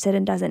not interested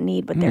and doesn't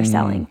need what they're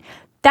selling.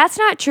 That's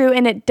not true,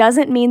 and it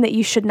doesn't mean that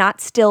you should not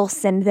still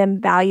send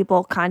them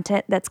valuable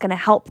content that's going to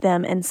help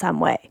them in some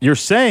way. You're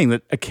saying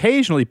that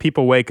occasionally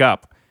people wake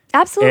up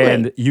Absolutely.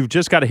 And you've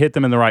just got to hit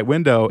them in the right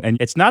window. And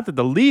it's not that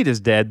the lead is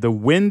dead. The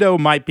window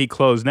might be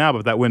closed now,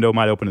 but that window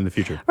might open in the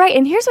future. Right.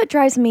 And here's what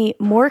drives me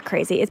more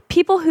crazy is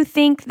people who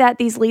think that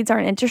these leads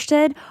aren't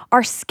interested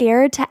are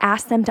scared to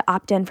ask them to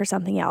opt in for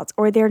something else,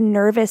 or they're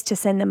nervous to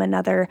send them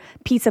another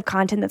piece of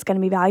content that's going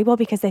to be valuable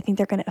because they think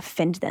they're going to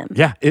offend them.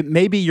 Yeah. It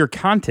may be your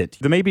content.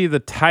 It may be the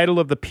title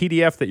of the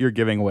PDF that you're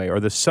giving away or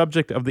the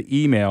subject of the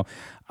email.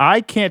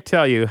 I can't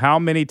tell you how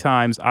many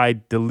times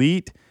I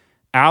delete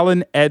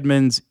Allen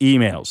Edmonds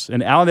emails.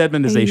 And Allen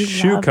Edmonds is a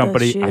shoe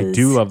company. I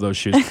do love those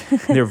shoes.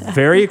 They're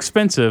very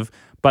expensive,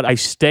 but I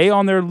stay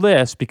on their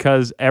list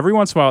because every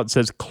once in a while it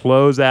says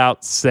close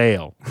out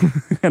sale.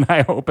 And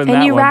I open that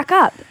one. And you rack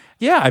up.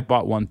 Yeah, I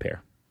bought one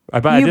pair. I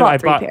bought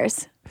three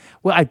pairs.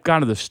 Well, I've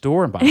gone to the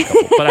store and bought a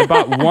couple, but I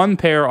bought one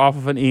pair off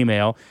of an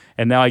email,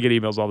 and now I get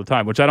emails all the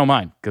time, which I don't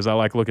mind because I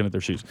like looking at their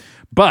shoes.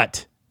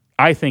 But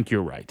I think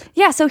you're right.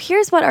 Yeah, so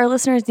here's what our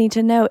listeners need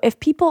to know. If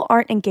people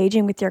aren't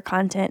engaging with your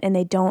content and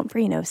they don't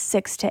for,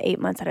 6 to 8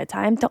 months at a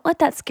time, don't let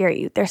that scare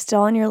you. They're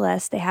still on your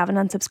list. They haven't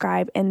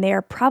unsubscribed, and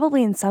they're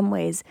probably in some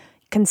ways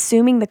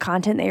consuming the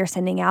content that you're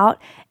sending out,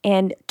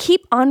 and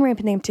keep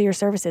on-ramping them to your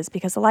services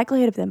because the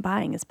likelihood of them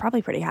buying is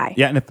probably pretty high.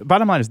 Yeah, and the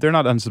bottom line is they're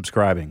not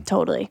unsubscribing.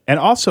 Totally. And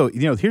also,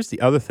 here's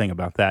the other thing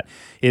about that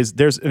is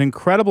there's an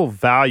incredible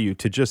value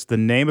to just the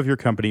name of your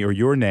company or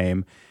your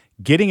name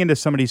getting into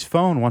somebody's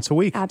phone once a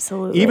week.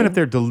 Absolutely. Even if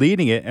they're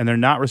deleting it and they're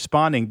not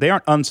responding, they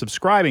aren't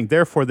unsubscribing.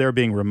 Therefore, they're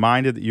being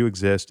reminded that you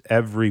exist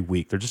every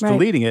week. They're just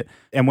deleting it.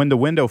 And when the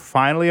window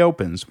finally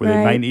opens where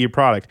they might need your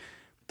product,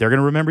 they're going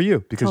to remember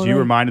you because you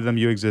reminded them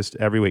you exist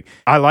every week.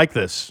 I like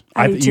this.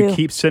 You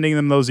keep sending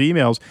them those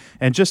emails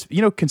and just,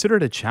 consider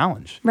it a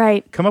challenge.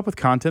 Right. Come up with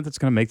content that's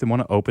going to make them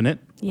want to open it,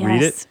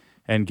 read it,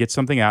 and get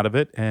something out of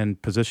it and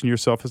position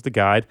yourself as the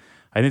guide.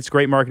 I think it's a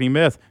great marketing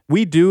myth.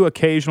 We do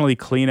occasionally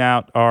clean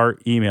out our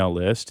email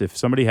list if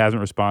somebody hasn't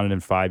responded in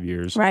 5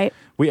 years. Right.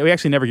 We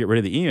actually never get rid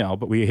of the email,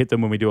 but we hit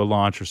them when we do a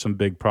launch or some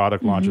big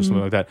product launch or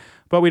something like that.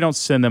 But we don't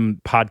send them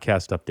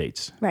podcast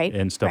updates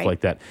and stuff like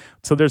that.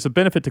 So there's a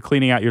benefit to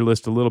cleaning out your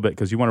list a little bit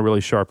because you want a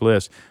really sharp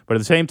list. But at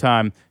the same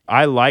time,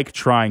 I like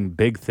trying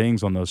big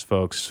things on those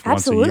folks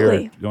once a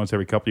year, once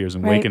every couple of years,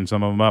 and waking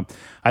some of them up.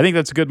 I think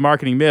that's a good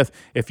marketing myth.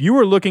 If you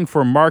are looking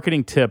for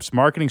marketing tips,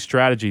 marketing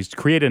strategies, to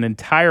create an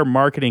entire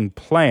marketing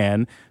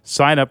plan,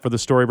 sign up for the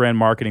StoryBrand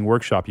Marketing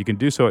Workshop. You can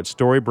do so at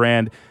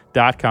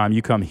StoryBrand.com.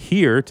 You come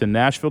here to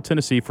Nashville,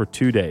 Tennessee for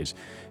 2 days.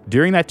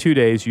 During that 2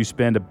 days, you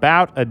spend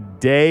about a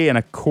day and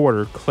a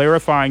quarter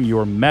clarifying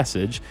your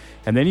message,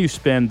 and then you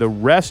spend the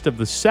rest of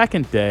the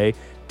second day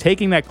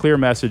taking that clear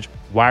message,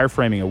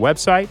 wireframing a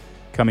website,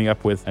 coming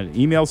up with an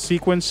email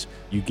sequence.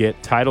 You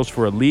get titles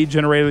for a lead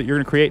generator that you're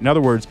going to create. In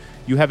other words,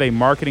 you have a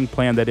marketing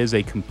plan that is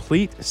a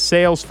complete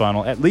sales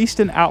funnel, at least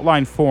in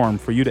outline form,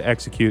 for you to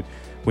execute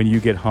when you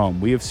get home.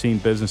 We have seen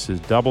businesses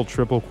double,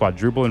 triple,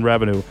 quadruple in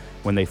revenue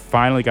when they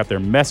finally got their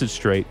message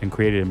straight and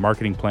created a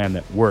marketing plan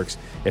that works.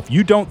 If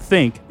you don't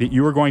think that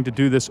you are going to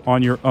do this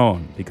on your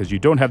own because you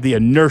don't have the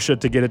inertia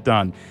to get it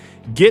done,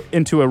 get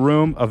into a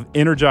room of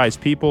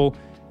energized people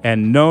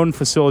and known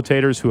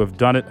facilitators who have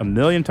done it a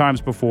million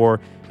times before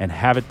and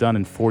have it done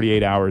in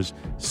 48 hours.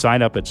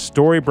 Sign up at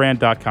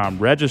StoryBrand.com.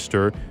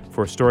 Register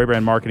for a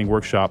StoryBrand Marketing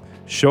Workshop.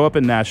 Show up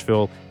in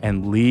Nashville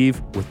and leave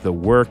with the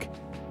work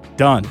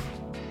done.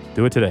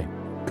 Do it today.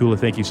 Kula,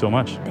 thank you so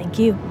much. Thank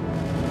you.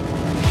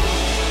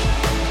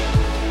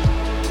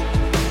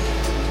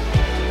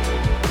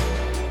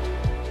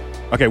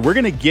 Okay, we're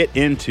going to get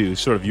into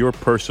sort of your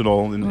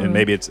personal, and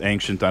maybe it's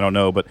ancient, I don't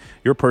know, but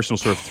your personal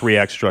sort of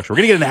 3X structure. We're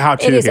going to get into how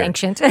to It is here.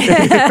 ancient. We're going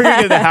to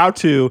get into how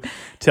to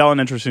tell an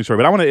interesting story.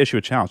 But I want to issue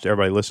a challenge to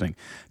everybody listening.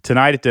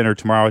 Tonight at dinner,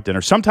 tomorrow at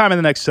dinner, sometime in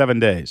the next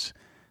 7 days,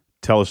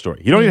 tell a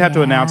story. You don't even have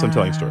to announce I'm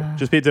telling a story.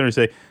 Just be at dinner and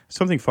say,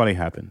 something funny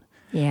happened.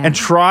 Yeah. And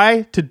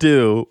try to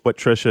do what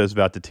Trisha is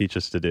about to teach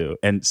us to do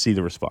and see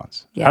the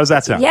response. Yeah. How does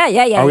that sound? Yeah.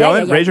 Are we all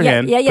in? Raise your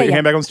hand. Yeah. Put your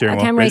hand back on the steering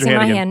wheel. I'm Raise your raising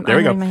my again. hand. There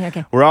we go.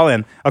 Okay. We're all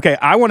in. Okay,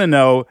 I want to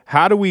know,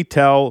 how do we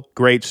tell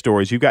great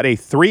stories? You've got a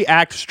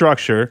 3-act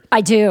structure.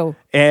 I do.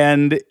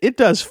 And it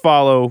does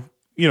follow,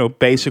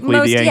 basically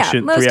the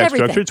ancient 3-act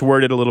structure. It's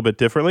worded a little bit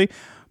differently.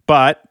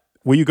 But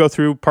will you go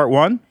through part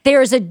 1?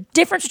 There's a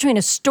difference between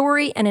a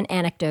story and an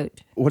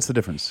anecdote. What's the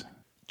difference?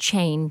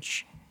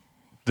 Change.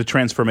 The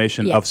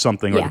transformation of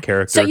something or the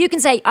character. So you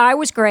can say, I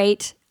was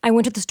great. I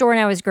went to the store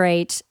and I was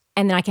great.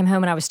 And then I came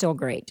home and I was still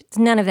great.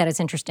 None of that is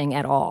interesting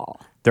at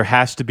all. There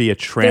has to be a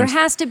There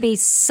has to be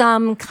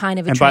some kind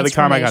of a And by the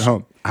time I got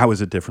home, I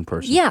was a different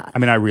person. Yeah. I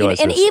mean, I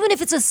realized and this. even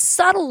if it's a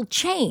subtle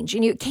change,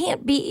 and it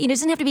can't be, it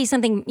doesn't have to be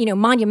something,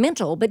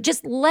 monumental, but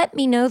just let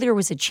me know there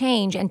was a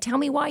change and tell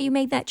me why you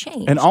made that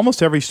change. And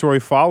almost every story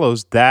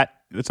follows that.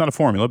 It's not a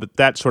formula, but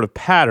that sort of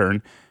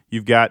pattern.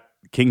 You've got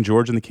King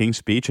George in the King's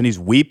Speech, and he's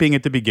weeping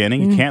at the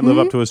beginning. He can't live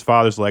up to his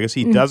father's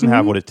legacy. He doesn't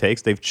have what it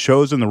takes. They've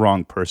chosen the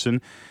wrong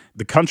person.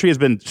 The country has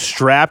been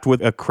strapped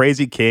with a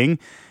crazy king,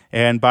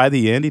 And by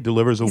the end, he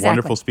delivers a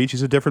wonderful speech.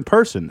 He's a different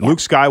person. Luke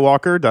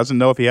Skywalker doesn't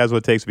know if he has what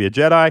it takes to be a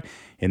Jedi.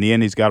 In the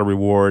end, he's got a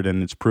reward,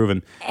 and it's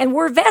proven. And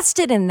we're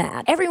vested in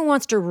that. Everyone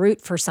wants to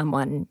root for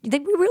someone. We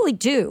really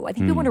do. I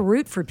think we want to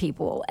root for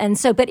people. And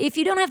so, but if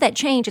you don't have that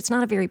change, it's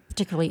not a very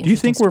particularly interesting Do you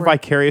think story. we're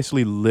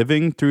vicariously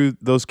living through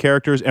those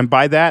characters? And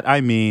by that,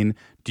 I mean,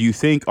 do you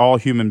think all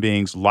human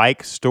beings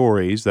like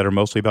stories that are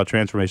mostly about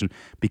transformation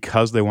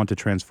because they want to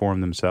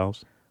transform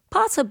themselves?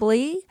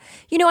 Possibly.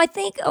 I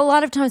think a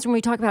lot of times when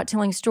we talk about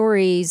telling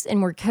stories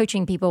and we're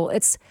coaching people,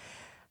 it's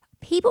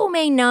people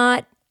may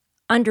not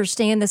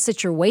understand the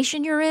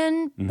situation you're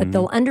in, but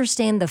they'll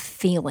understand the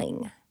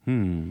feeling.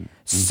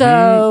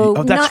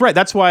 So that's right.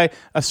 That's why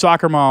a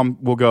soccer mom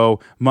will go,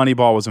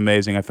 Moneyball was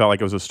amazing. I felt like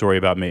it was a story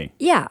about me.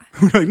 Yeah.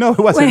 Like, no, it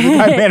wasn't. The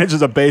guy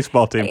manages a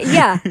baseball team.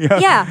 Yeah.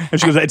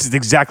 And she goes, it's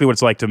exactly what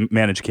it's like to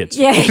manage kids.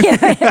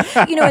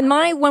 Yeah. In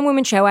my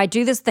one-woman show, I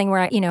do this thing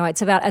where,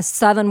 it's about a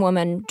Southern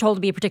woman told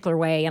to be a particular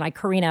way, and I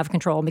careen out of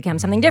control and become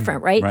something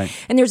different, right?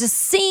 And there's a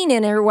scene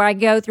in there where I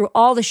go through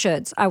all the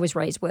shoulds I was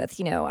raised with.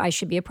 I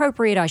should be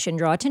appropriate. I shouldn't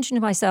draw attention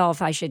to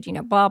myself. I should,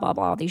 blah, blah,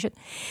 blah. These should.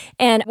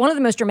 And one of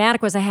the most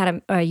dramatic was I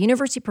had a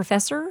university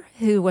professor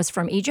who was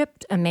from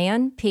Egypt, a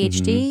man,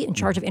 PhD, in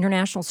charge of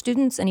international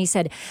students. And he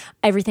said,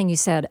 everything you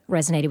said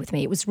resonated with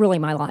me. It was really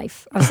my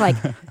life. I was like,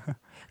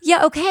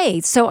 yeah,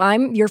 okay. So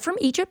you're from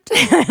Egypt.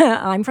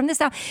 I'm from the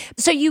South.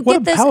 So you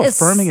get this. How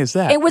affirming is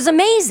that? It was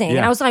amazing. Yeah.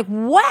 And I was like,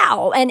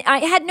 wow. And I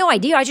had no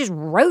idea. I just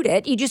wrote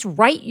it. You just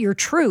write your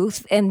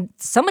truth. And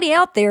somebody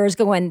out there is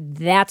going,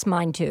 that's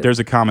mine too. There's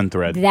a common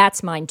thread.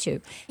 That's mine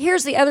too.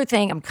 Here's the other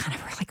thing. I'm kind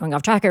of really going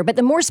off track here, but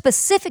the more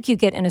specific you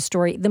get in a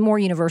story, the more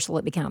universal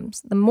it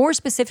becomes. The more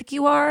specific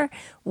you are,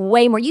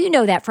 way more. You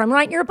know that from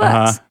writing your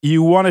books.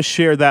 You want to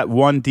share that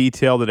one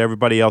detail that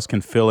everybody else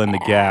can fill in the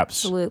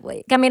gaps.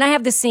 Absolutely. I mean, I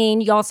have the scene,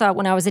 y'all saw it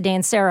when I was a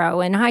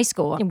dancero in high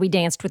school, and we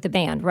danced with the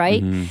band,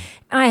 right?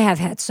 I have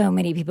had so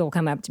many people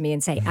come up to me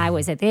and say, I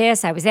was at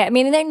this, I was at. I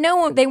mean,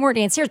 they weren't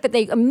dancers, but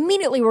they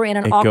immediately were in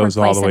an awkward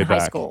place in high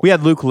school. We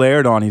had Luke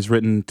Laird on. He's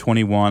written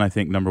 21, I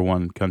think,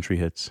 #1 country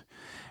hits.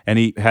 And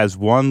he has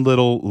one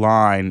little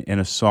line in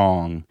a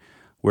song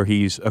where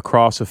he's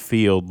across a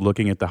field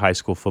looking at the high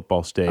school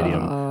football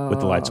stadium with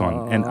the lights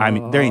on. And I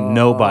mean, there ain't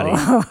nobody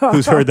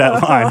who's heard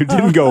that line who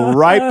didn't go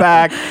right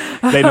back.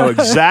 They know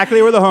exactly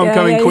where the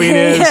homecoming queen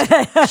is.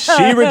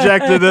 She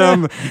rejected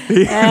him.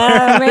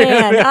 Oh,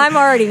 man, I'm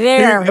already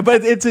there.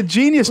 But it's a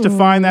genius to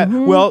find that.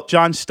 Well,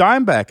 John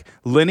Steinbeck,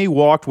 Lenny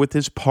walked with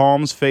his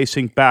palms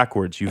facing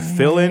backwards. You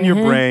fill in your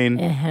brain.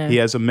 He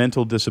has a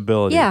mental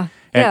disability.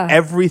 And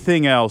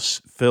everything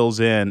else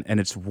fills in, and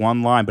it's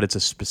one line, but it's a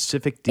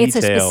specific detail. It's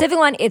a specific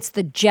line. It's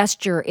the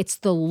gesture. It's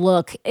the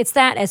look. It's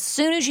that as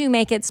soon as you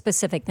make it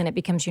specific, then it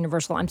becomes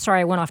universal. I'm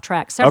sorry, I went off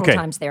track several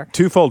times there.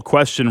 Twofold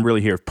question really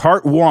here.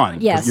 Part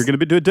one. Yes. You're going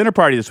to do a dinner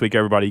party this week,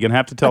 everybody. You're going to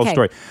have to tell a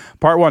story.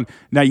 Part one.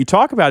 Now, you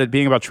talk about it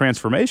being about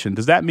transformation.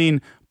 Does that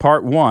mean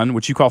part one,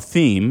 which you call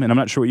theme, and I'm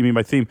not sure what you mean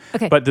by theme,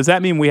 but does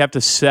that mean we have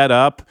to set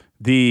up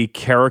the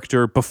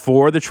character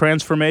before the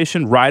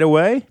transformation right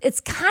away?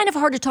 It's kind of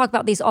hard to talk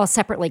about these all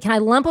separately. Can I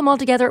lump them all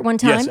together at one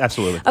time? Yes,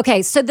 absolutely.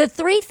 Okay, so the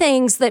three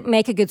things that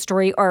make a good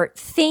story are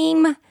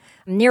theme,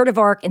 narrative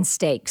arc, and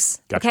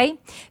stakes. Gotcha. Okay?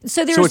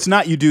 So it's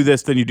not you do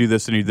this, then you do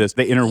this, then you do this.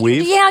 They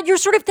interweave? Yeah, you're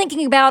sort of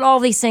thinking about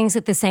all these things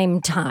at the same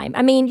time.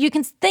 I mean, you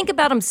can think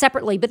about them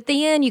separately, but at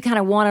the end, you kind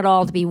of want it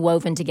all to be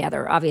woven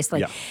together,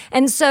 obviously. Yeah.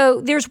 And so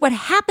there's what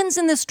happens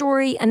in the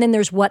story, and then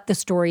there's what the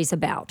story's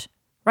about.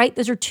 Right?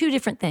 Those are two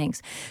different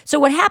things. So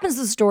what happens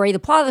in the story, the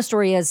plot of the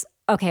story is,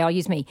 okay, I'll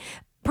use me.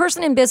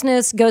 Person in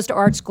business goes to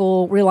art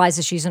school,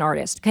 realizes she's an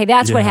artist. Okay,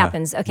 that's what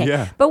happens. Okay.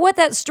 Yeah. But what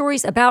that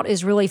story's about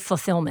is really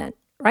fulfillment,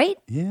 right?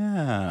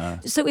 Yeah.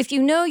 So if you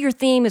know your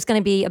theme is going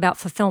to be about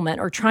fulfillment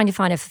or trying to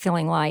find a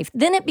fulfilling life,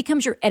 then it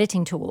becomes your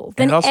editing tool.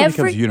 Then it also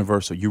becomes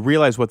universal. You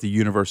realize what the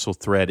universal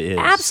thread is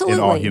in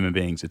all human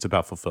beings. It's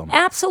about fulfillment.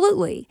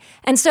 Absolutely.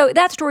 And so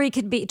that story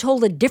could be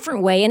told a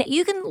different way. And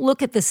you can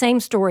look at the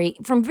same story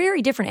from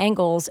very different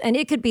angles. And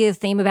it could be a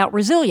theme about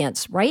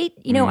resilience, right?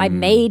 I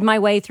made my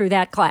way through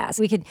that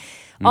class.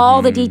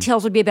 All the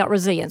details would be about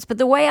resilience. But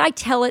the way I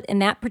tell it in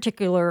that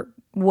particular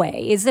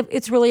way is that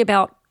it's really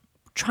about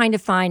trying to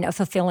find a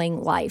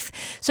fulfilling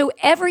life. So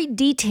every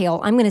detail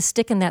I'm going to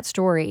stick in that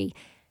story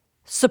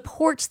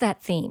supports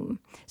that theme.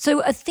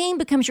 So a theme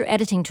becomes your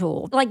editing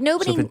tool. Like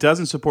nobody. So if it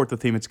doesn't support the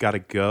theme, it's got to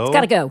go. It's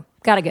got to go.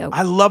 Got to go.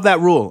 I love that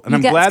rule, and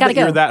I'm glad that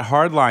you're that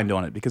hard-lined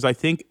on it because I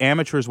think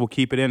amateurs will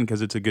keep it in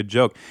because it's a good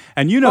joke.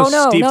 And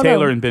Steve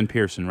Taylor and Ben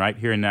Pearson, right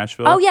here in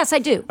Nashville. Oh yes, I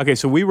do. Okay,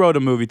 so we wrote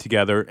a movie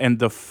together, and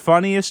the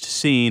funniest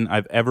scene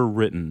I've ever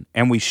written,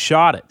 and we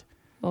shot it.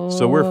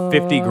 So we're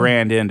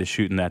 $50,000 into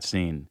shooting that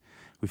scene.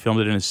 We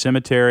filmed it in a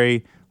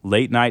cemetery,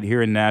 late night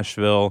here in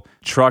Nashville,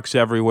 trucks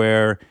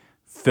everywhere,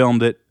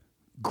 filmed it,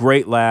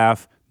 great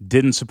laugh,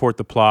 didn't support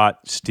the plot,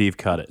 Steve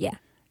cut it. Yeah.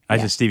 I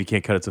said, Steve, you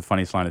can't cut it. It's the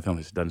funniest line of the film.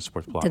 It doesn't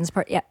support the plot. Doesn't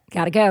support,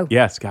 gotta go.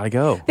 Yes, gotta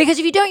go. Because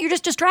if you don't, you're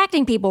just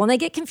distracting people and they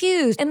get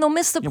confused and they'll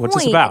miss the point. What's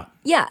this about?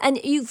 Yeah, and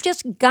you've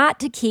just got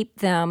to keep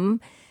them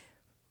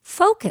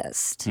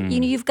focused.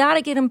 You've got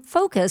to get them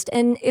focused.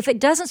 And if it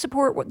doesn't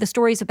support what the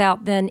story's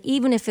about, then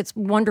even if it's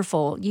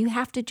wonderful, you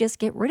have to just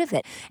get rid of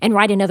it and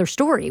write another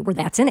story where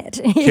that's in it.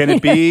 Can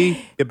it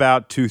be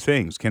about two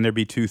things? Can there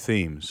be two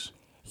themes?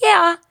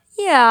 Yeah.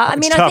 I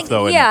mean, tough, I think,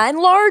 though, isn't and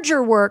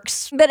larger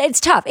works, but it's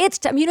tough. It's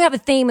tough. You have a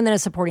theme and then a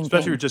supporting Especially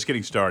if theme. you're just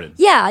getting started.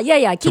 Yeah.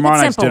 Keep Tomorrow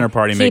it night's simple. dinner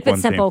party, make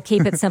one theme.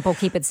 Keep it simple.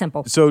 Keep it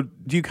simple. So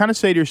do you kind of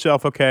say to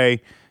yourself,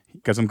 okay,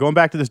 because I'm going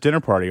back to this dinner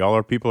party, all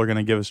our people are going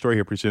to give a story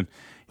here pretty soon.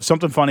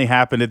 Something funny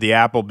happened at the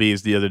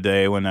Applebee's the other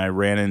day when I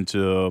ran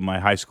into my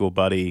high school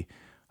buddy.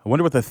 I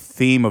wonder what the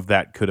theme of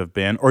that could have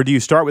been. Or do you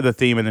start with a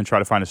theme and then try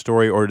to find a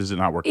story, or does it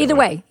not work? Either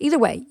way.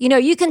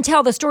 You can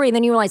tell the story and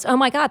then you realize, oh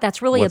my God,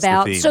 that's really What's the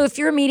about. theme? So if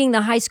you're meeting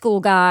the high school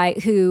guy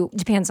who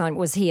depends on,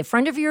 was he a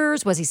friend of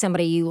yours? Was he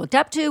somebody you looked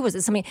up to? Was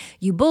it somebody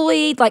you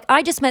bullied? Like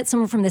I just met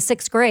someone from the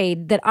 6th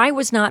grade that I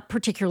was not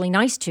particularly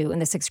nice to in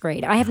the 6th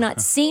grade. I have not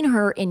seen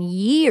her in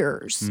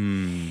years.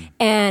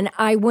 And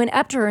I went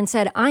up to her and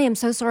said, I am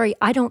so sorry.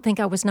 I don't think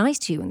I was nice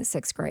to you in the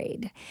 6th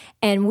grade.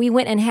 And we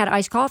went and had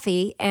iced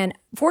coffee, and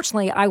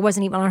fortunately, I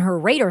wasn't even on her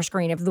radar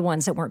screen of the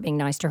ones that weren't being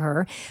nice to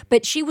her,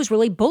 but she was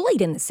really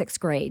bullied in the 6th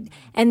grade.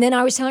 And then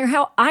I was telling her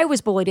how I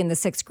was bullied in the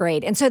 6th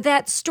grade. And so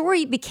that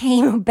story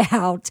became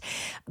about,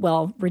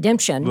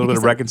 redemption. A little bit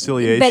of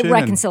reconciliation.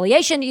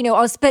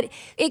 But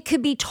it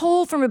could be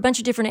told from a bunch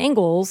of different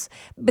angles,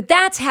 but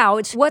that's how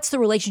what's the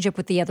relationship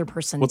with the other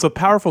person? Well, it's a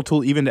powerful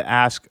tool even to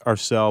ask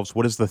ourselves,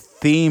 what is the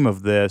theme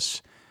of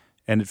this?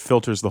 And it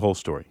filters the whole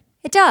story.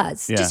 It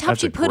does. Yeah, Just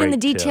helps that's you a put in the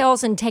great tip.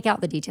 details and take out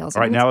the details.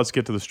 All right, now let's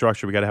get to the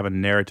structure. We got to have a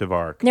narrative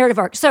arc.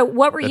 So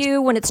what were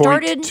you when it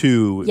started? Point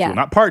two. Yeah.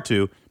 Not part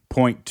two.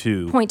 Point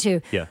two. Point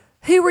two. Yeah.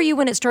 Who were you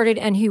when it started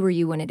and who were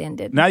you when it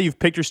ended? Now you've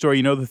picked your story,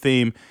 you know the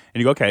theme, and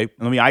you go, okay,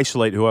 let me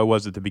isolate who I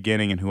was at the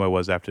beginning and who I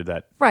was after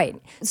that. Right.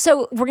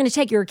 So we're going to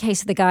take your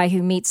case of the guy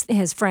who meets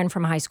his friend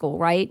from high school,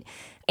 right?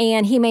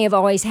 And he may have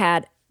always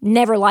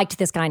never liked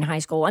this guy in high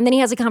school. And then he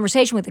has a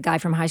conversation with the guy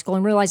from high school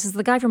and realizes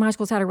the guy from high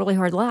school's had a really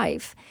hard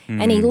life.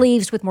 And he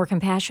leaves with more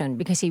compassion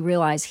because he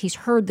realized he's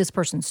heard this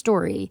person's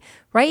story,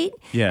 right?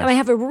 Yes. And I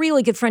have a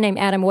really good friend named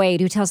Adam Wade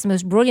who tells the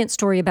most brilliant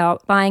story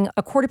about buying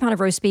a quarter pound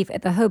of roast beef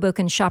at the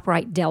Hoboken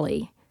ShopRite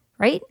Deli.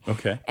 Right?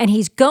 Okay. And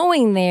he's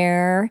going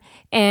there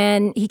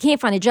and he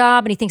can't find a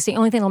job and he thinks the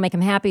only thing that'll make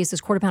him happy is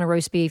this quarter pound of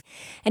roast beef.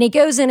 And he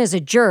goes in as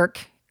a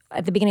jerk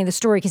at the beginning of the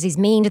story because he's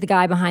mean to the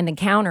guy behind the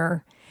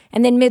counter.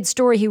 And then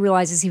mid-story, he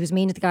realizes he was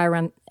mean to the guy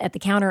around at the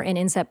counter and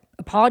ends up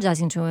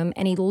apologizing to him.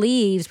 And he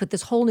leaves with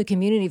this whole new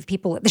community of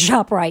people at the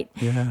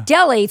ShopRite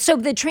Deli. So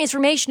the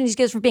transformation, he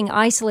goes from being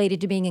isolated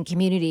to being in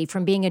community,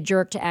 from being a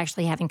jerk to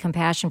actually having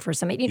compassion for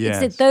somebody.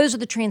 Yes. Those are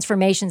the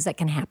transformations that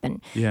can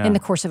happen in the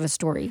course of a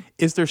story.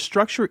 Is there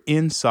structure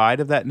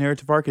inside of that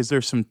narrative arc? Is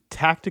there some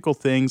tactical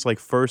things like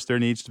first there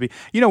needs to be,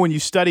 when you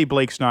study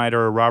Blake Snyder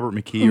or Robert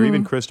McKee or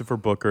even Christopher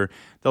Booker,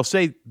 they'll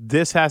say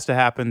this has to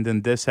happen,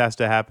 then this has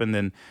to happen,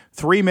 then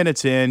 3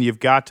 minutes in, you've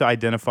got to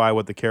identify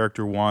what the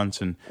character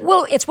wants. And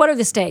well, it's what are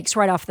the stakes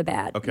right off the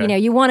bat. Okay.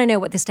 You want to know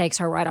what the stakes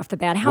are right off the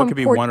bat. What could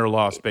be won or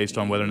lost based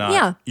on whether or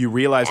not you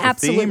realize the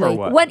theme or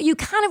what? What you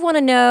kind of want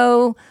to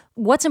know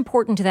what's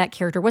important to that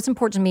character, what's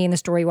important to me in the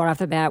story right off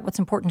the bat, what's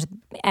important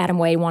to Adam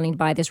Wade wanting to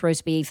buy this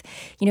roast beef.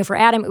 For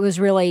Adam, it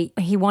was really,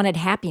 he wanted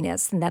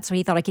happiness, and that's what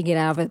he thought I could get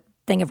out of a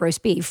thing of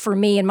roast beef. For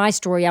me, in my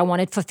story, I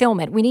wanted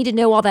fulfillment. We need to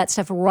know all that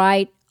stuff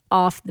right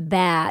off the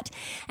bat.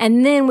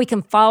 And then we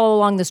can follow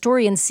along the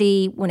story and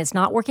see when it's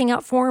not working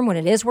out for them, when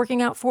it is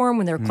working out for them,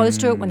 when they're close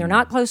to it, when they're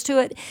not close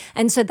to it.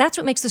 And so that's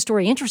what makes the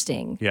story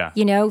interesting. Yeah.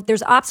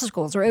 There's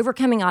obstacles. They're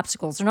overcoming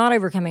obstacles. They're not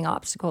overcoming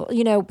obstacles.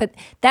 But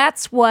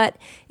that's what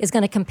is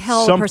going to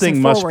compel a person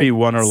Something forward. must be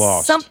won or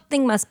lost.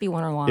 Something must be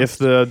won or lost. If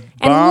the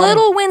and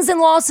little wins and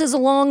losses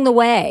along the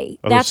way.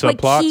 Are That's those what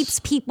subplots? keeps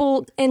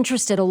people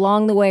interested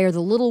along the way, are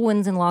the little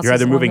wins and losses You're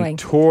either along the way. moving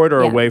toward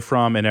or Yeah. away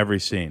from in every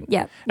scene.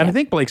 Yeah. And Yeah. I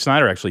think Blake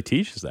Snyder actually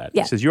teaches that.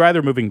 Yeah. He says you're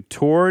either moving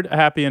toward a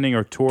happy ending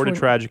or toward a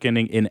tragic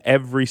ending. In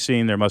every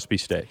scene, there must be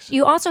stakes.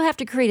 You also have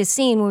to create a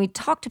scene. When we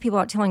talk to people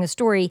about telling a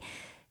story,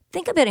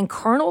 think of it in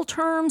carnal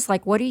terms,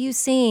 like what are you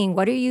seeing?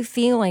 What are you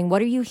feeling?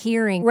 What are you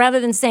hearing? Rather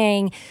than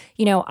saying,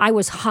 I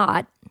was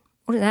hot.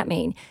 What does that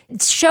mean?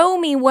 Show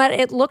me what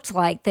it looked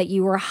like that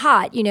you were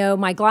hot.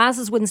 My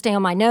glasses wouldn't stay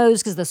on my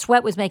nose because the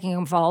sweat was making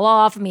them fall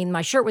off.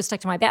 My shirt was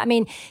stuck to my back.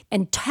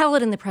 And tell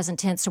it in the present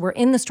tense so we're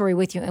in the story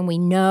with you and we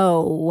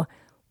know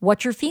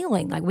what you're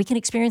feeling. Like we can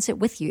experience it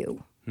with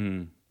you.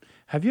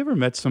 Have you ever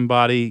met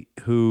somebody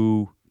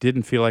who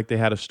didn't feel like they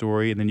had a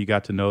story and then you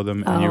got to know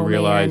them and you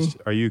realized,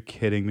 are you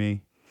kidding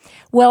me?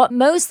 Well,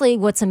 mostly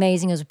what's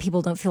amazing is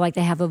people don't feel like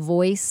they have a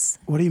voice.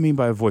 What do you mean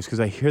by a voice?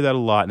 Because I hear that a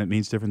lot and it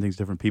means different things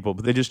to different people,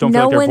 but they just don't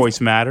feel like their voice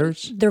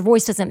matters. Their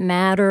voice doesn't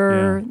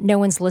matter. Yeah. No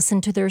one's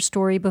listened to their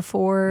story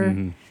before.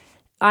 Mm-hmm.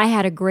 I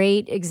had a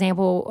great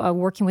example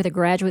working with a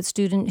graduate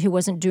student who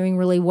wasn't doing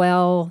really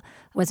well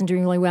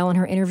in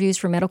her interviews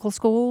for medical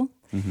school.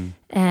 Mm-hmm.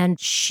 And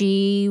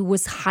she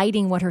was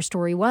hiding what her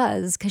story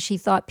was because she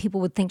thought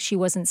people would think she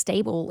wasn't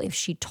stable if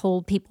she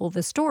told people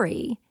the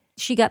story.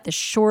 She got the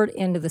short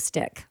end of the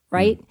stick,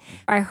 right?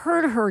 I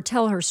heard her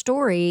tell her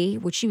story,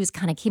 which she was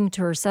kind of keeping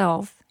to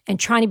herself and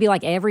trying to be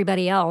like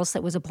everybody else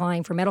that was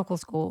applying for medical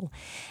school.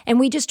 And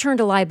we just turned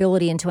a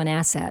liability into an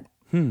asset.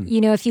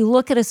 You know, if you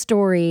look at a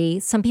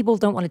story, some people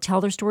don't want to tell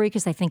their story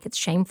because they think it's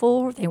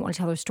shameful. They don't want to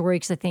tell their story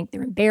because they think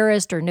they're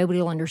embarrassed or nobody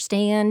will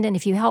understand. And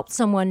if you help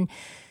someone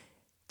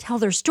tell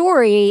their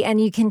story and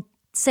you can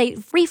say,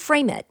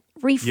 reframe it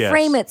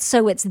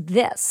so it's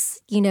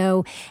this, you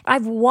know.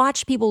 I've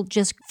watched people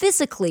just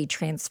physically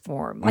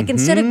transform. Like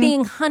instead of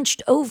being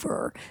hunched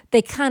over,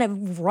 they kind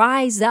of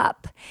rise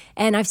up.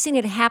 And I've seen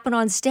it happen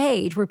on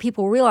stage where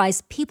people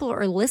realize people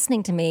are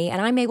listening to me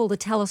and I'm able to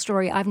tell a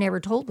story I've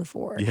never told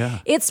before. Yeah.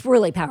 It's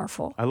really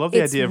powerful. I love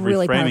the idea of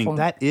really reframing. Powerful.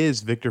 That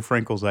is Viktor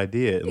Frankl's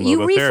idea in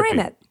You logotherapy.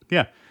 reframe it.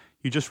 Yeah.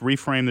 You just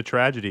reframe the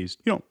tragedies.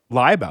 You don't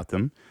lie about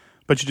them,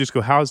 but you just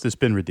go, how has this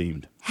been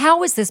redeemed?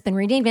 How has this been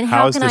redeemed? And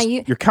how can I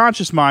use... Your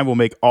conscious mind will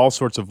make all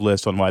sorts of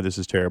lists on why this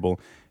is terrible,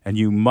 and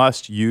you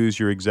must use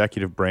your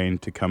executive brain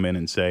to come in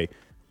and say,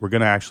 we're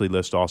going to actually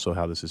list also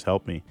how this has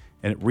helped me.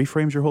 And it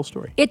reframes your whole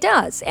story. It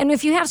does. And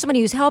if you have somebody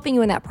who's helping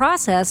you in that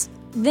process,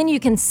 then you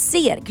can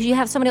see it because you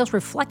have somebody else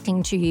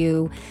reflecting to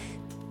you,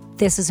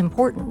 this is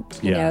important.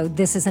 You know,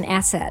 this is an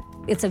asset.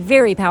 It's a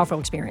very powerful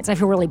experience. I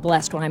feel really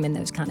blessed when I'm in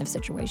those kind of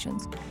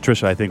situations.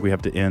 Tricia, I think we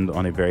have to end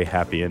on a very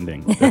happy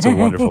ending. That's a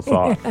wonderful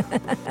thought.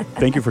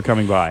 Thank you for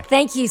coming by.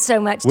 Thank you so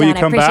much, Will Don. you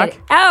come I appreciate back?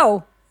 it.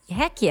 Oh,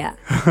 heck yeah.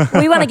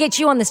 We want to get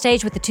you on the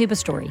stage with the tuba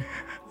story.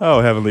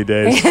 Oh, heavenly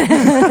days.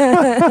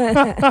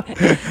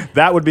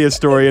 That would be a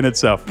story in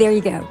itself. There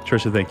you go.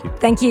 Tricia, thank you.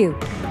 Thank you.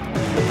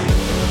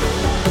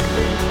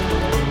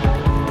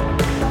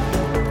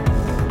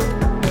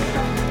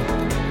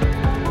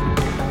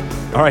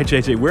 All right,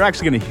 JJ, we're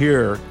actually going to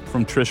hear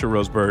from Tricia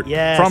Roseburt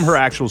from her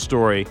actual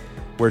story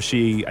where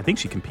I think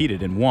she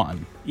competed and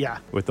won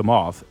with the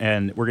Moth.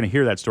 And we're going to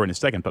hear that story in a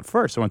second. But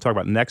first, I want to talk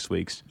about next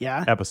week's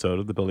episode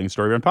of the Building a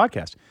Story Brand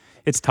podcast.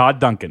 It's Todd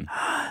Duncan.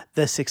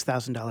 The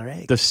 $6,000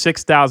 egg. The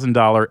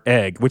 $6,000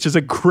 egg, which is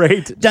a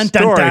great story. Dun,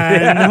 dun.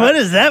 Yeah. What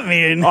does that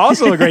mean?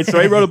 Also a great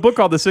story. He wrote a book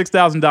called The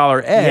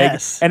 $6,000 Egg.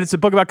 Yes. And it's a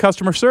book about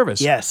customer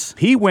service. Yes.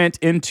 He went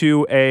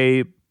into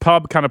a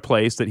pub kind of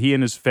place that he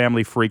and his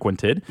family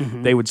frequented.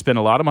 They would spend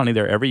a lot of money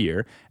there every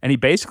year. And he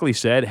basically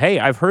said, hey,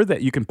 I've heard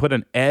that you can put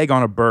an egg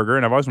on a burger,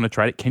 and I've always wanted to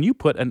try it. Can you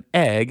put an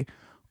egg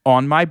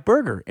on my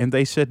burger? And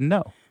they said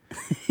no.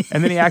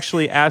 And then he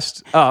actually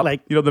asked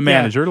the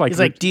manager. He's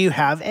like, do you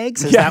have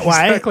eggs? Is Yeah, that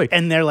why? exactly.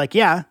 And they're like,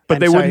 yeah. But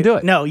they wouldn't do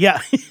it. No,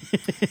 yeah.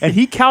 And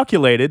he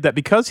calculated that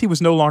because he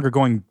was no longer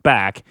going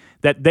back,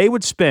 that they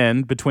would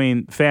spend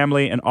between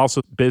family and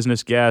also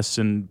business guests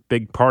and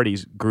big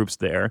parties groups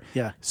there,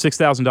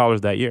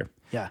 $6,000 that year.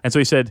 Yeah. And so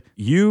he said,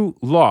 you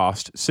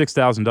lost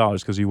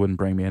 $6,000 because you wouldn't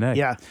bring me an egg.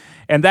 Yeah.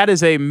 And that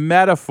is a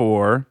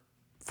metaphor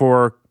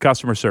for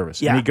customer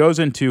service. Yeah. And he goes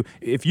into,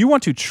 if you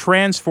want to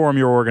transform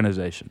your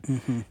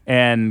organization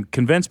and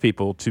convince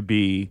people to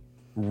be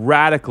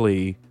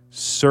radically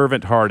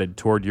servant-hearted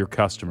toward your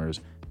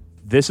customers,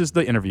 this is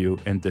the interview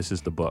and this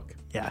is the book.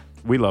 Yeah.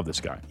 We love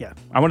this guy. Yeah.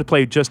 I want to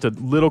play just a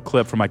little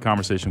clip from my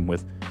conversation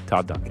with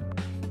Todd Duncan.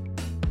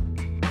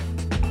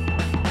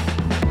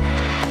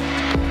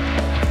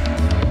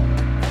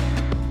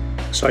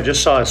 So I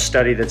just saw a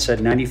study that said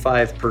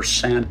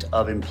 95%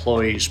 of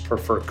employees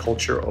prefer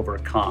culture over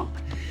comp.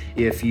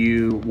 If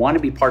you want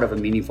to be part of a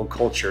meaningful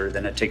culture,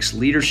 then it takes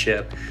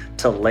leadership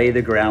to lay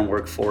the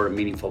groundwork for a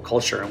meaningful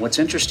culture. And what's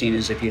interesting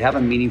is if you have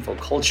a meaningful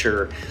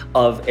culture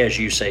of, as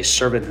you say,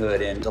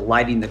 servanthood and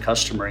delighting the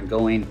customer and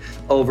going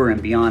over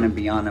and beyond and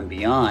beyond and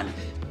beyond,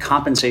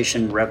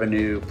 compensation,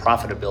 revenue,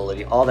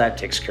 profitability, all that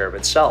takes care of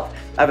itself.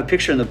 I have a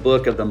picture in the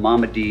book of the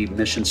Mama D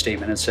mission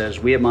statement. It says,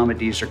 we at Mama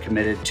D's are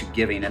committed to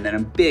giving. And then a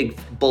big,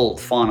 bold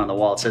font on the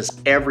wall, it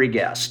says, every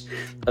guest,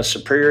 a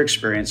superior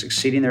experience,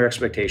 exceeding their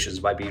expectations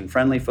by being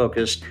friendly,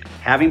 focused,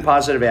 having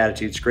positive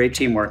attitudes, great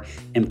teamwork,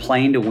 and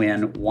playing to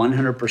win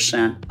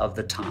 100% of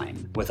the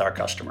time with our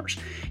customers.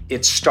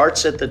 It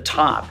starts at the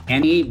top.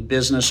 Any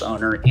business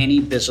owner, any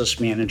business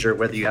manager,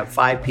 whether you have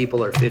 5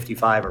 people or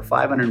 55 or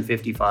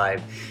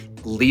 555,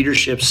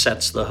 leadership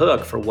sets the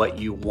hook for what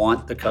you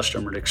want the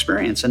customer to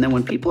experience. And then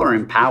when people are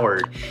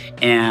empowered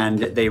and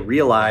they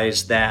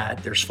realize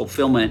that there's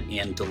fulfillment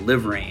in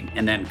delivering,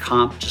 and then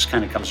comp just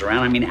kind of comes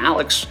around. I mean,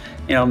 Alex,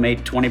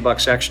 made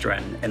 $20 extra,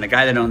 and the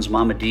guy that owns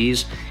Mama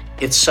D's,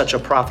 it's such a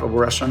profitable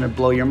restaurant that'd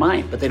blow your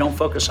mind. But they don't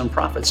focus on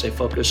profits, they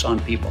focus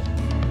on people.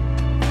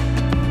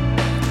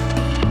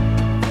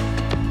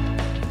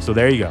 So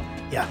there you go.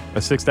 Yeah. A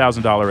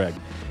 $6,000 egg.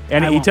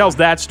 And he tells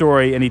that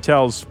story, and he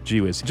tells, gee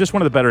whiz, just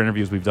one of the better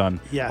interviews we've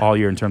done all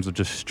year in terms of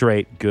just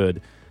straight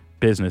good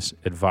business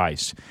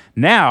advice.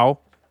 Now,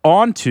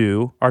 on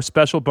to our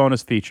special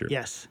bonus feature.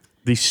 Yes.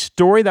 The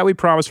story that we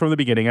promised from the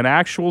beginning, an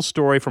actual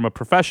story from a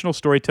professional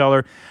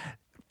storyteller,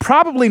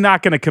 probably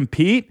not going to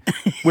compete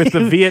with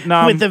the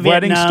Vietnam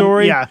wedding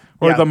story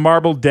or the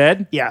Marble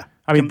Dead. Yeah.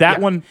 I mean,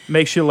 that one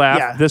makes you laugh.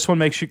 Yeah. This one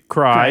makes you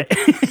cry.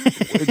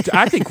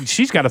 I think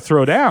she's got to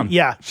throw down.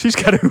 Yeah. She's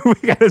got to.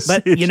 We got to see.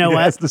 But you know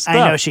what?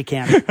 I know she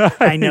can.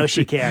 I know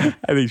she can.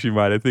 I think she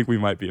might. I think we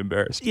might be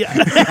embarrassed. Yeah.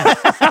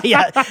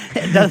 Yeah.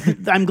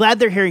 I'm glad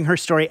they're hearing her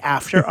story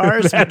after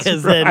ours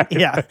because then,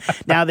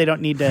 now they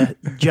don't need to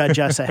judge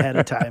us ahead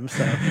of time.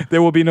 So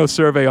there will be no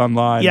survey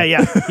online.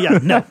 Yeah.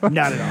 No,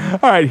 not at all.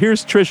 All right.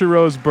 Here's Trisha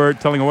Rose Burt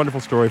telling a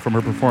wonderful story from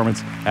her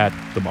performance at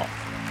the mall.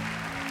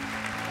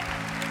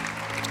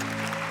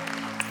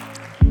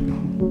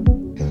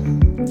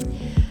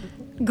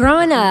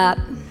 Growing up,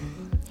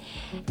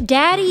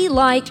 Daddy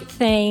liked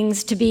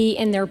things to be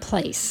in their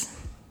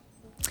place.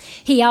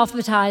 He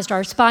alphabetized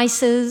our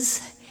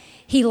spices,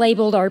 he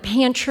labeled our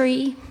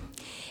pantry,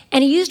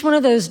 and he used one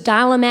of those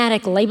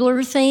dial-o-matic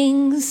labeler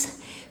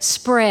things,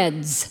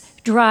 spreads,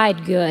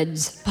 dried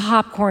goods,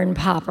 popcorn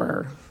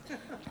popper.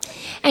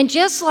 And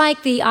just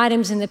like the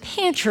items in the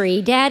pantry,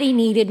 Daddy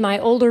needed my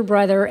older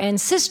brother and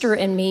sister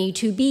and me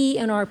to be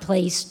in our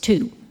place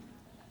too.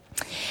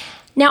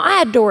 Now,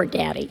 I adored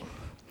Daddy,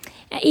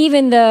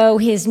 even though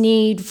his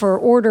need for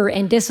order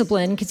and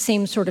discipline could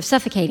seem sort of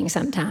suffocating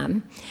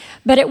sometimes.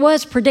 But it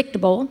was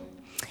predictable,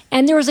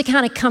 and there was a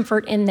kind of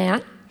comfort in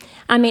that.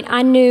 I mean,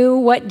 I knew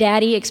what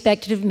Daddy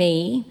expected of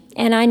me,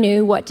 and I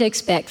knew what to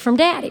expect from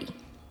Daddy.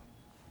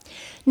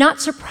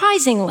 Not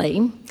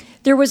surprisingly,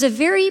 there was a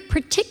very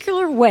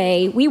particular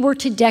way we were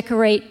to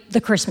decorate the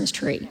Christmas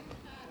tree.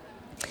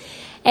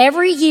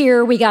 Every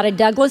year, we got a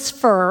Douglas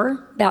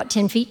fir, about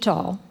 10 feet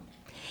tall,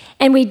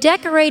 and we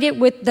decorate it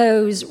with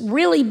those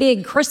really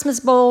big Christmas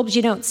bulbs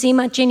you don't see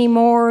much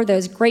anymore,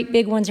 those great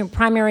big ones in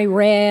primary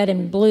red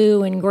and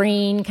blue and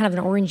green, kind of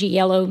an orangey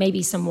yellow,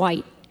 maybe some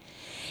white.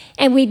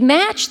 And we'd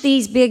match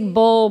these big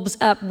bulbs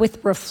up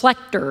with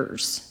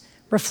reflectors.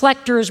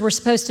 Reflectors were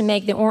supposed to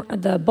make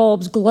the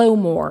bulbs glow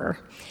more.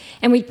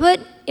 And we'd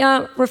put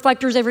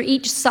reflectors over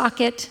each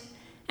socket,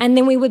 and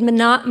then we would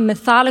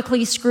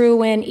methodically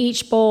screw in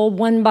each bulb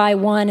one by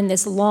one in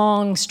this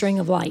long string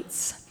of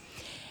lights.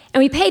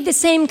 And we paid the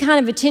same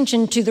kind of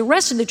attention to the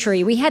rest of the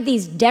tree. We had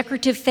these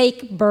decorative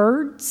fake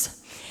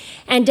birds,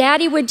 and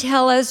Daddy would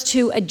tell us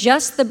to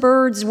adjust the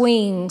birds'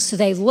 wings so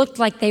they looked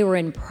like they were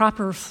in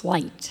proper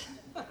flight.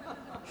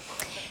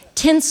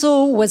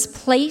 Tinsel was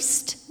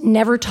placed,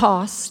 never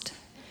tossed.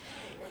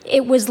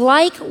 It was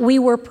like we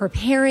were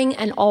preparing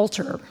an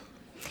altar.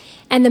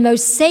 And the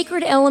most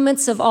sacred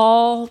elements of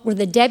all were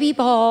the Debbie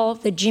ball,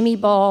 the Jimmy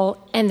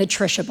ball, and the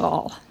Trisha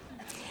ball.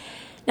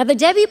 Now, the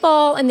Debbie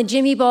ball and the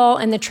Jimmy ball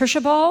and the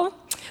Trisha ball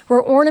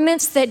were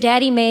ornaments that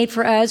Daddy made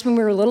for us when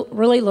we were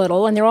really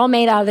little, and they're all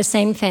made out of the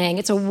same thing.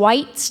 It's a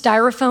white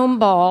styrofoam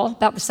ball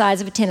about the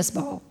size of a tennis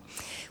ball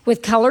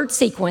with colored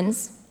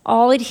sequins,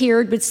 all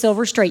adhered with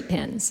silver straight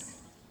pins.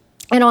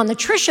 And on the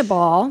Trisha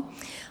ball,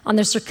 on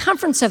the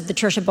circumference of the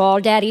Trisha ball,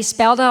 Daddy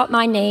spelled out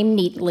my name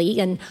neatly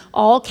in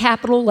all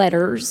capital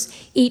letters,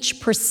 each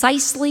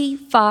precisely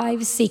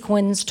 5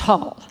 sequins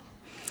tall.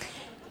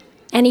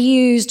 And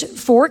he used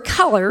 4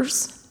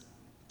 colors,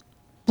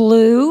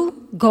 blue,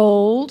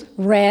 gold,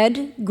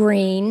 red,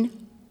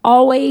 green,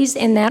 always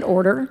in that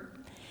order,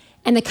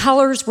 and the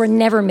colors were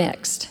never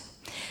mixed.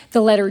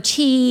 The letter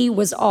T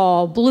was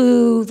all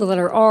blue, the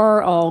letter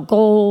R all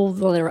gold,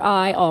 the letter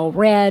I all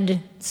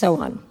red, so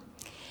on.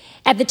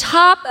 At the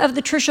top of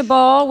the Trisha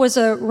ball was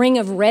a ring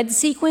of red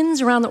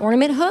sequins around the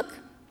ornament hook,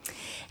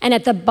 and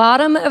at the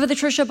bottom of the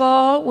Trisha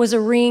ball was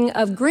a ring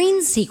of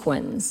green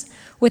sequins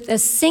with a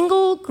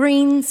single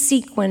green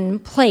sequin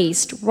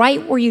placed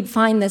right where you'd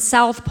find the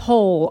South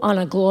Pole on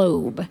a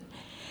globe. I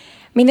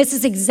mean, this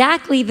is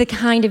exactly the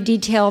kind of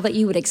detail that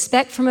you would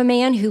expect from a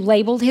man who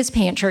labeled his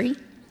pantry.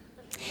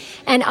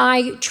 And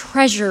I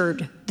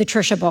treasured the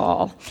Trisha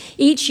ball.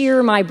 Each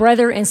year, my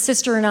brother and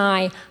sister and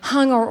I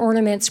hung our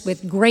ornaments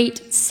with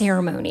great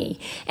ceremony.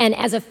 And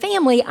as a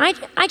family, I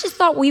just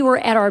thought we were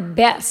at our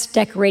best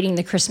decorating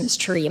the Christmas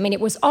tree. I mean, it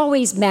was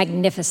always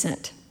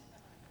magnificent.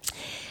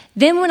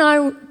 Then when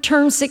I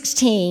turned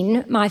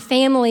 16, my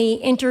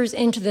family enters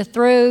into the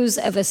throes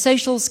of a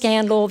social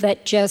scandal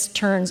that just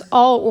turns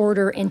all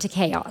order into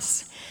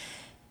chaos.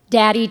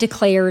 Daddy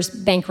declares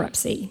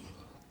bankruptcy.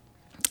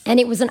 And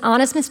it was an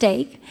honest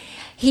mistake.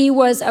 He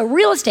was a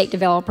real estate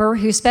developer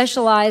who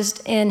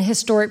specialized in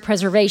historic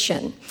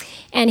preservation.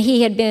 And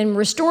he had been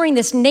restoring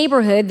this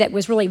neighborhood that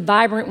was really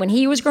vibrant when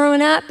he was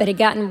growing up, but had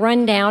gotten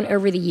run down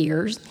over the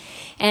years.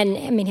 And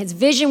I mean, his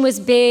vision was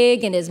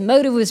big and his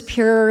motive was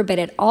pure, but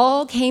it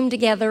all came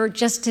together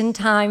just in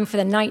time for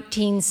the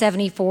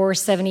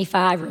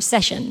 1974-75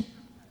 recession.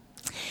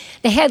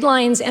 The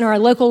headlines in our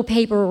local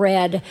paper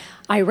read,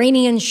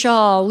 "Iranian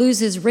Shah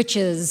loses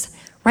riches,"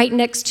 right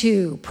next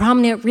to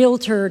 "Prominent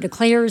Realtor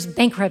declares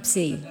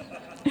bankruptcy."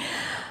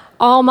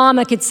 All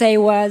Mama could say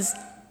was,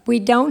 "We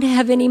don't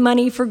have any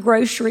money for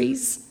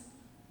groceries.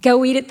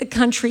 Go eat at the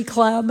country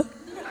club."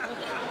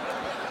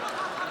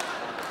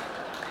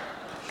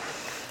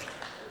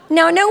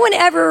 Now, no one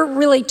ever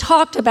really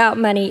talked about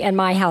money in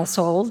my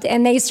household,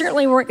 and they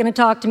certainly weren't going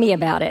to talk to me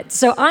about it.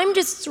 So I'm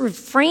just sort of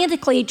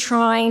frantically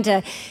trying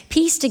to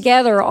piece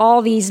together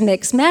all these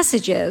mixed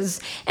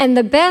messages, and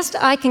the best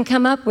I can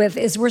come up with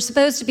is we're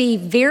supposed to be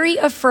very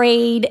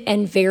afraid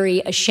and very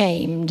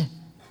ashamed.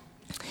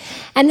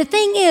 And the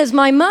thing is,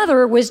 my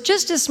mother was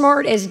just as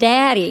smart as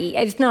Daddy,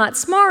 if not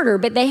smarter,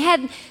 but they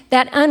had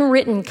that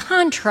unwritten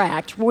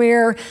contract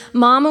where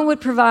Mama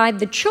would provide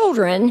the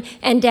children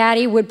and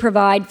Daddy would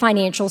provide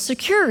financial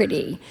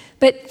security.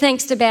 But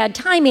thanks to bad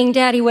timing,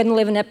 Daddy wasn't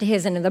living up to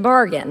his end of the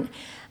bargain.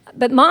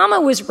 But Mama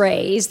was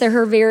raised that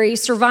her very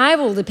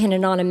survival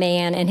depended on a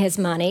man and his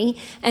money,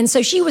 and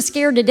so she was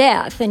scared to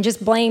death and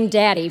just blamed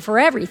Daddy for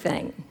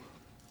everything.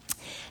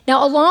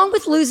 Now, along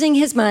with losing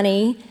his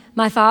money,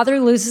 my father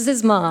loses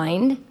his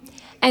mind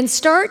and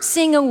starts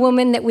seeing a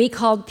woman that we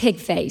called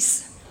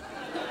Pigface.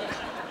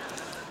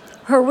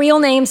 Her real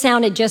name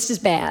sounded just as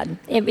bad.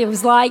 It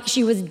was like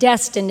she was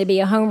destined to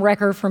be a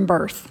homewrecker from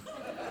birth.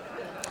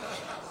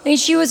 I mean,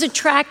 she was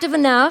attractive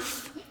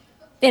enough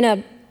in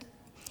a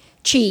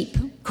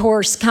cheap,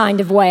 coarse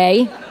kind of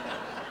way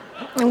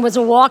and was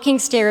a walking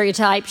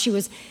stereotype. She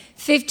was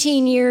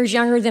 15 years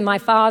younger than my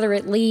father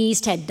at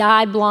least, had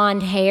dyed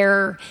blonde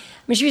hair.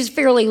 I mean, she was a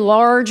fairly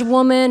large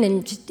woman,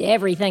 and just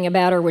everything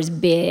about her was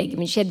big. I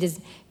mean, she had this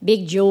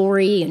big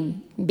jewelry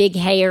and big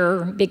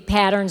hair, big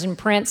patterns and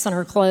prints on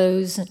her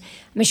clothes. I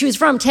mean, she was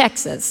from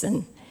Texas,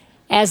 and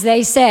as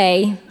they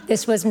say,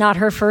 this was not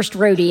her first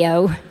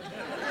rodeo.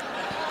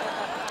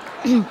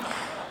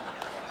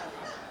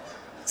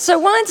 So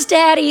once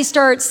Daddy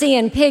starts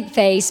seeing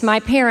Pigface, my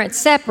parents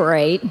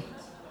separate,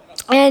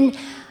 and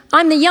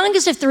I'm the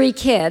youngest of 3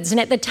 kids,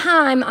 and at the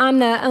time, I'm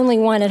the only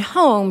one at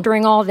home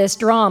during all this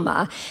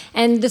drama.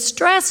 And the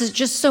stress is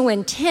just so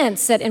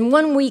intense that in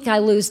 1 week, I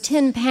lose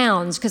 10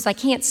 pounds because I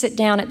can't sit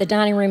down at the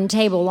dining room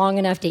table long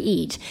enough to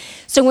eat.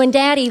 So when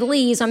Daddy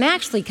leaves, I'm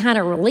actually kind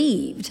of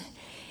relieved.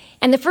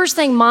 And the first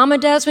thing Mama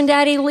does when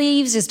Daddy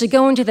leaves is to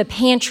go into the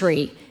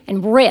pantry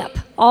and rip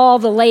all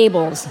the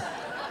labels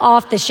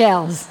off the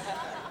shelves.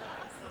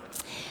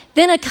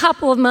 Then a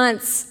couple of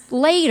months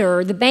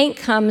later, the bank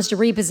comes to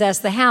repossess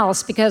the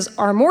house because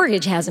our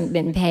mortgage hasn't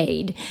been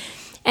paid.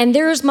 And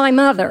there's my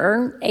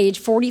mother, age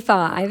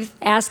 45,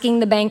 asking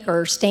the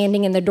banker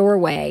standing in the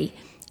doorway,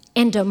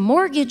 "And a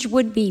mortgage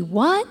would be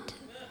what?"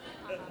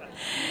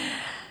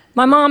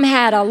 My mom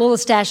had a little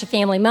stash of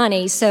family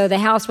money, so the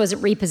house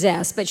wasn't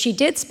repossessed, but she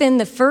did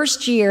spend the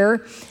first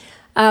year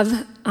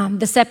of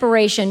the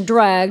separation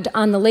drugged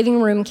on the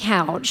living room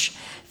couch,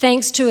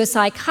 thanks to a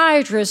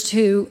psychiatrist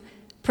who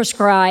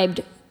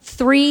prescribed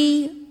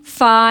 3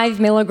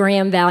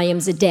 5-milligram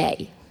Valiums a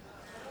day.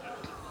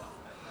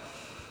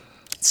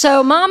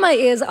 So Mama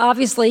is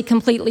obviously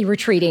completely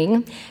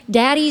retreating.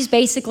 Daddy's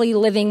basically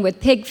living with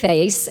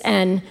Pigface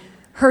and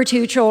her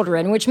 2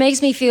 children, which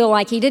makes me feel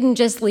like he didn't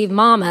just leave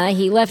Mama,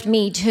 he left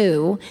me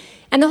too.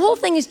 And the whole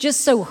thing is just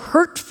so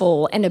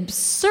hurtful and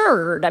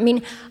absurd. I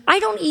mean, I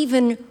don't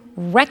even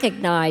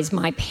recognize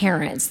my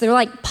parents. They're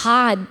like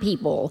pod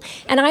people.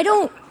 And I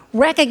don't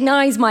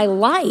recognize my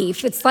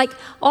life. It's like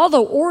all the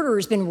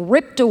order's been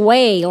ripped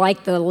away,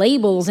 like the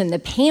labels in the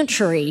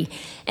pantry,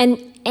 and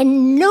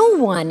no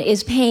one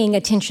is paying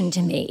attention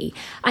to me.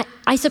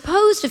 I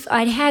suppose if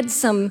I'd had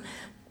some,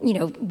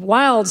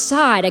 wild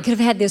side, I could have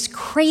had this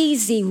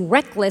crazy,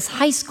 reckless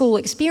high school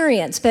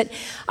experience, but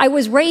I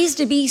was raised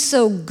to be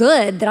so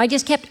good that I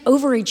just kept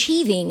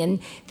overachieving and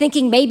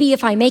thinking maybe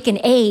if I make an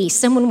A,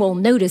 someone will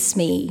notice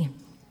me.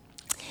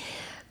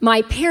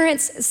 My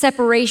parents'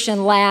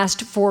 separation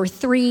lasted for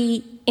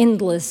 3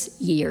 endless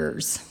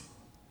years.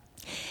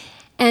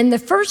 And the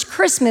first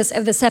Christmas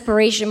of the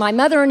separation, my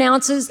mother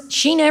announces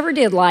she never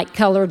did like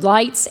colored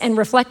lights and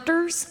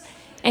reflectors,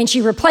 and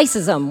she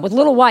replaces them with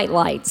little white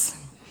lights.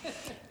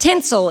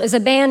 Tinsel is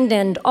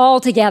abandoned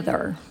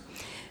altogether.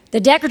 The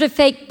decorative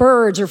fake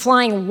birds are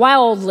flying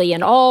wildly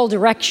in all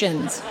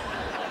directions.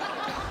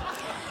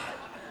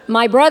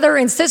 My brother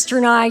and sister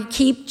and I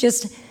keep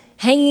just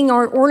hanging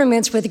our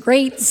ornaments with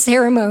great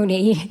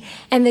ceremony,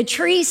 and the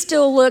tree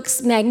still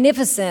looks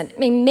magnificent. I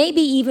mean,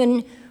 maybe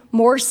even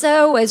more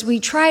so as we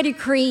try to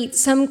create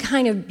some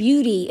kind of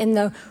beauty in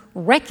the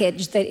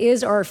wreckage that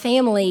is our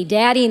family.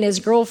 Daddy and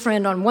his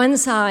girlfriend on one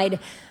side,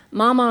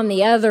 Mom on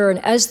the other, and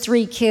us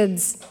 3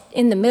 kids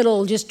in the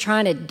middle just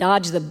trying to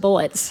dodge the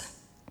bullets.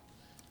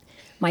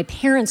 My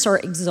parents are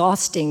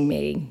exhausting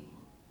me.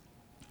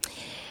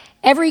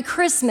 Every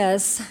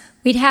Christmas,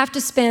 we'd have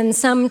to spend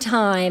some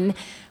time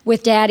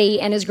with Daddy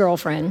and his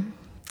girlfriend,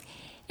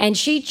 and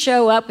she'd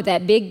show up with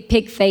that big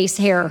Pigface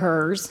hair of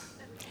hers,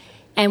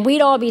 and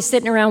we'd all be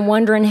sitting around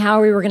wondering how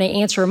we were going to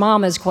answer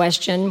Mama's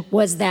question,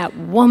 was that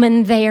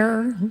woman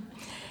there?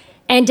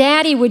 And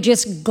Daddy would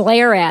just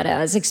glare at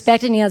us,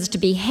 expecting us to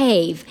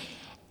behave,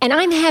 and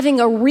I'm having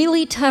a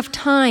really tough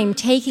time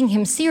taking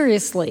him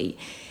seriously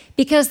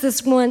because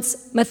this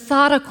once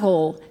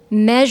methodical,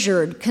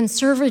 measured,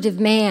 conservative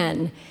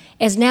man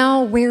is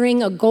now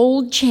wearing a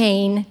gold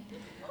chain,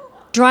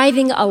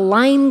 driving a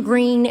lime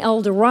green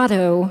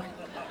Eldorado,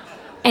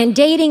 and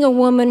dating a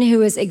woman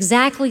who is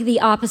exactly the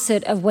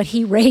opposite of what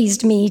he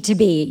raised me to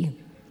be.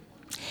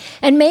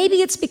 And maybe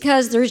it's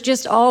because there's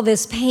just all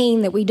this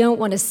pain that we don't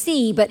want to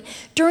see, but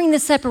during the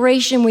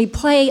separation, we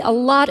play a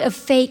lot of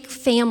fake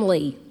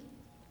family.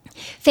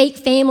 Fake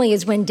family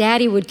is when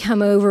Daddy would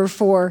come over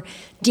for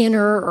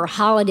dinner or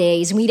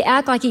holidays, and we'd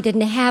act like he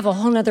didn't have a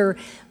whole other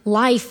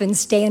life and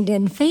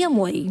stand-in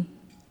family.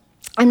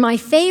 And my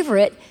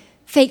favorite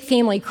fake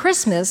family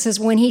Christmas is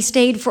when he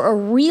stayed for a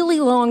really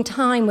long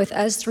time with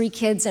us 3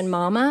 kids and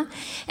Mama,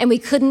 and we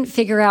couldn't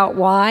figure out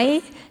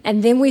why.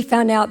 And then we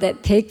found out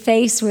that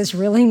Pigface was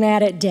really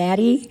mad at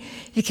Daddy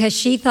because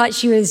she thought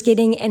she was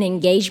getting an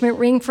engagement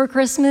ring for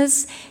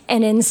Christmas,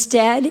 and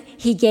instead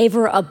he gave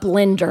her a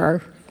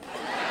blender.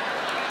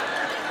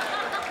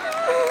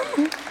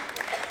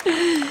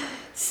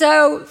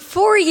 So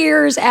 4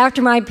 years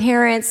after my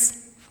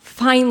parents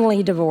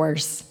finally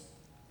divorce,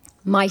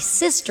 my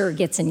sister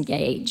gets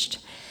engaged,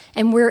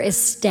 and we're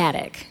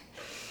ecstatic.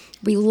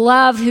 We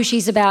love who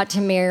she's about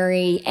to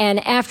marry,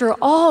 and after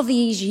all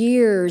these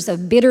years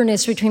of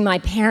bitterness between my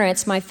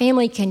parents, my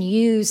family can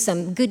use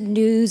some good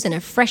news and a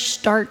fresh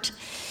start.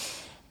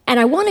 And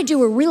I want to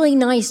do a really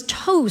nice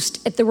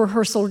toast at the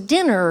rehearsal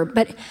dinner,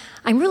 but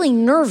I'm really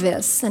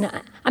nervous, and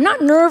I'm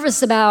not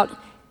nervous about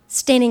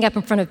standing up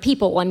in front of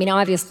people. I mean,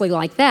 obviously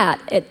like that.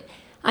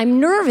 I'm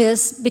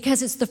nervous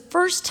because it's the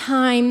first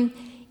time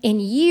in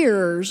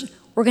years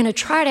we're going to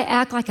try to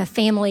act like a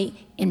family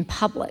in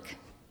public.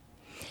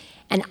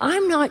 And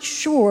I'm not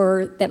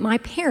sure that my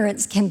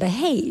parents can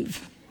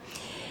behave.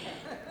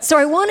 So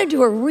I want to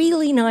do a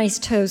really nice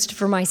toast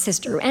for my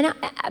sister, but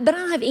I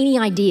don't have any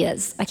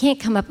ideas. I can't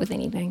come up with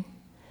anything.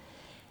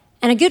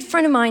 And a good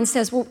friend of mine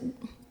says, well,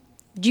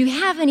 do you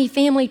have any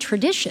family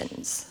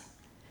traditions?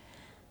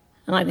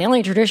 I'm like, the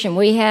only tradition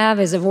we have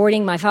is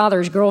avoiding my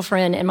father's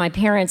girlfriend and my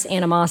parents'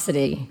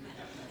 animosity.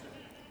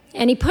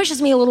 And he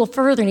pushes me a little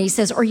further and he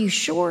says, are you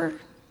sure?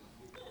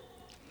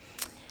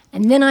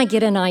 And then I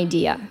get an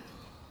idea.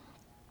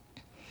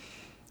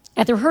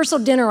 At the rehearsal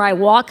dinner, I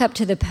walk up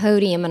to the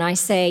podium and I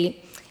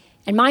say,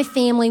 in my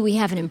family, we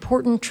have an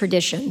important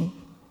tradition.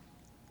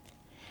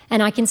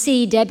 And I can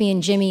see Debbie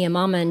and Jimmy and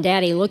Mama and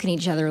Daddy looking at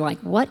each other like,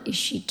 what is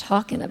she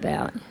talking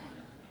about?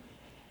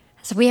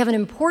 So we have an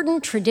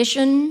important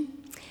tradition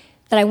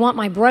that I want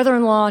my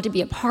brother-in-law to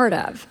be a part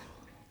of.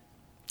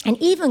 And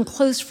even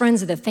close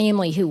friends of the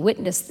family who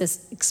witnessed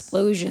this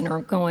explosion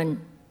are going,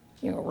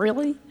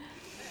 really?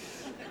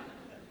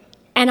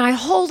 And I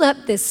hold up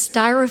this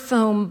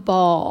styrofoam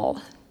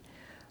ball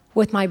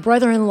with my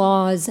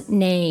brother-in-law's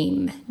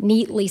name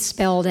neatly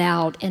spelled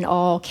out in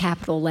all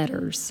capital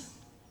letters.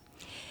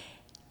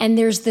 And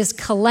there's this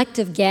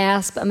collective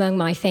gasp among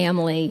my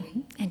family,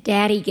 and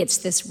Daddy gets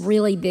this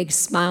really big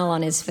smile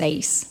on his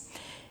face,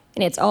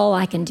 and it's all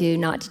I can do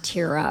not to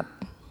tear up.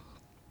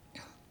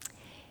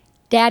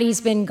 Daddy's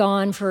been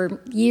gone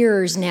for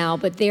years now,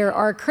 but there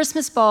are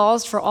Christmas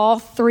balls for all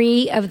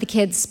 3 of the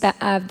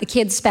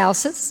kids'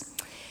 spouses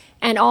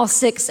and all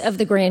 6 of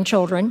the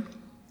grandchildren.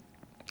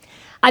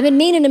 I've been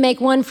meaning to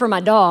make one for my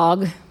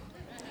dog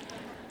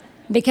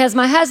because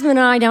my husband and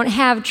I don't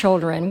have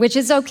children, which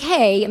is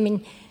okay. I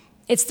mean,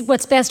 it's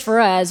what's best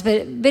for us, but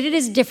it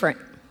is different.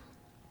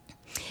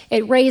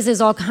 It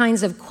raises all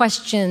kinds of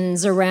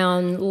questions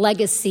around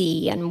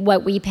legacy and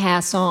what we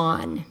pass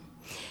on.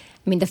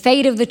 I mean, the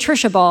fate of the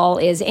Trisha ball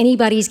is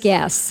anybody's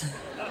guess.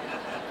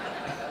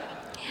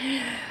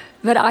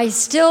 But I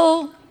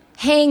still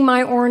hang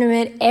my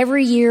ornament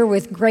every year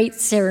with great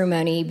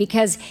ceremony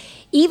because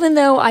even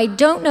though I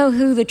don't know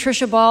who the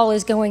Trisha ball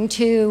is going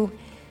to,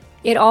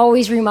 it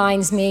always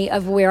reminds me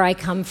of where I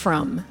come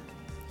from.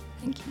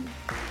 Thank you.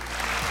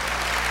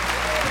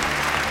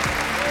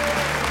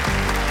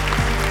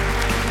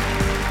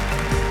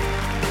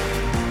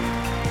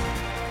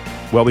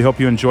 Well, we hope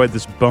you enjoyed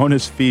this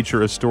bonus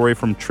feature, a story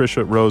from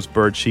Trisha Rose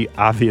Byrd. She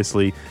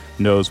obviously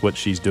knows what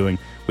she's doing.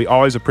 We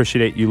always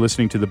appreciate you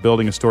listening to the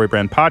Building a Story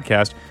Brand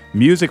podcast.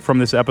 Music from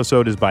this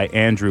episode is by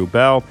Andrew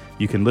Bell.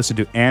 You can listen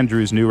to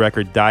Andrew's new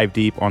record, Dive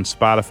Deep, on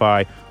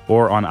Spotify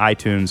or on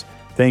iTunes.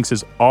 Thanks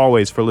as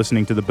always for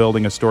listening to the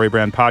Building a Story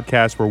Brand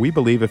podcast, where we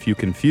believe if you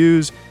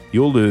confuse,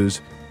 you'll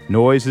lose.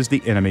 Noise is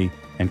the enemy,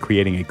 and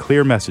creating a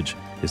clear message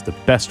is the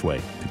best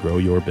way to grow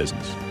your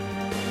business.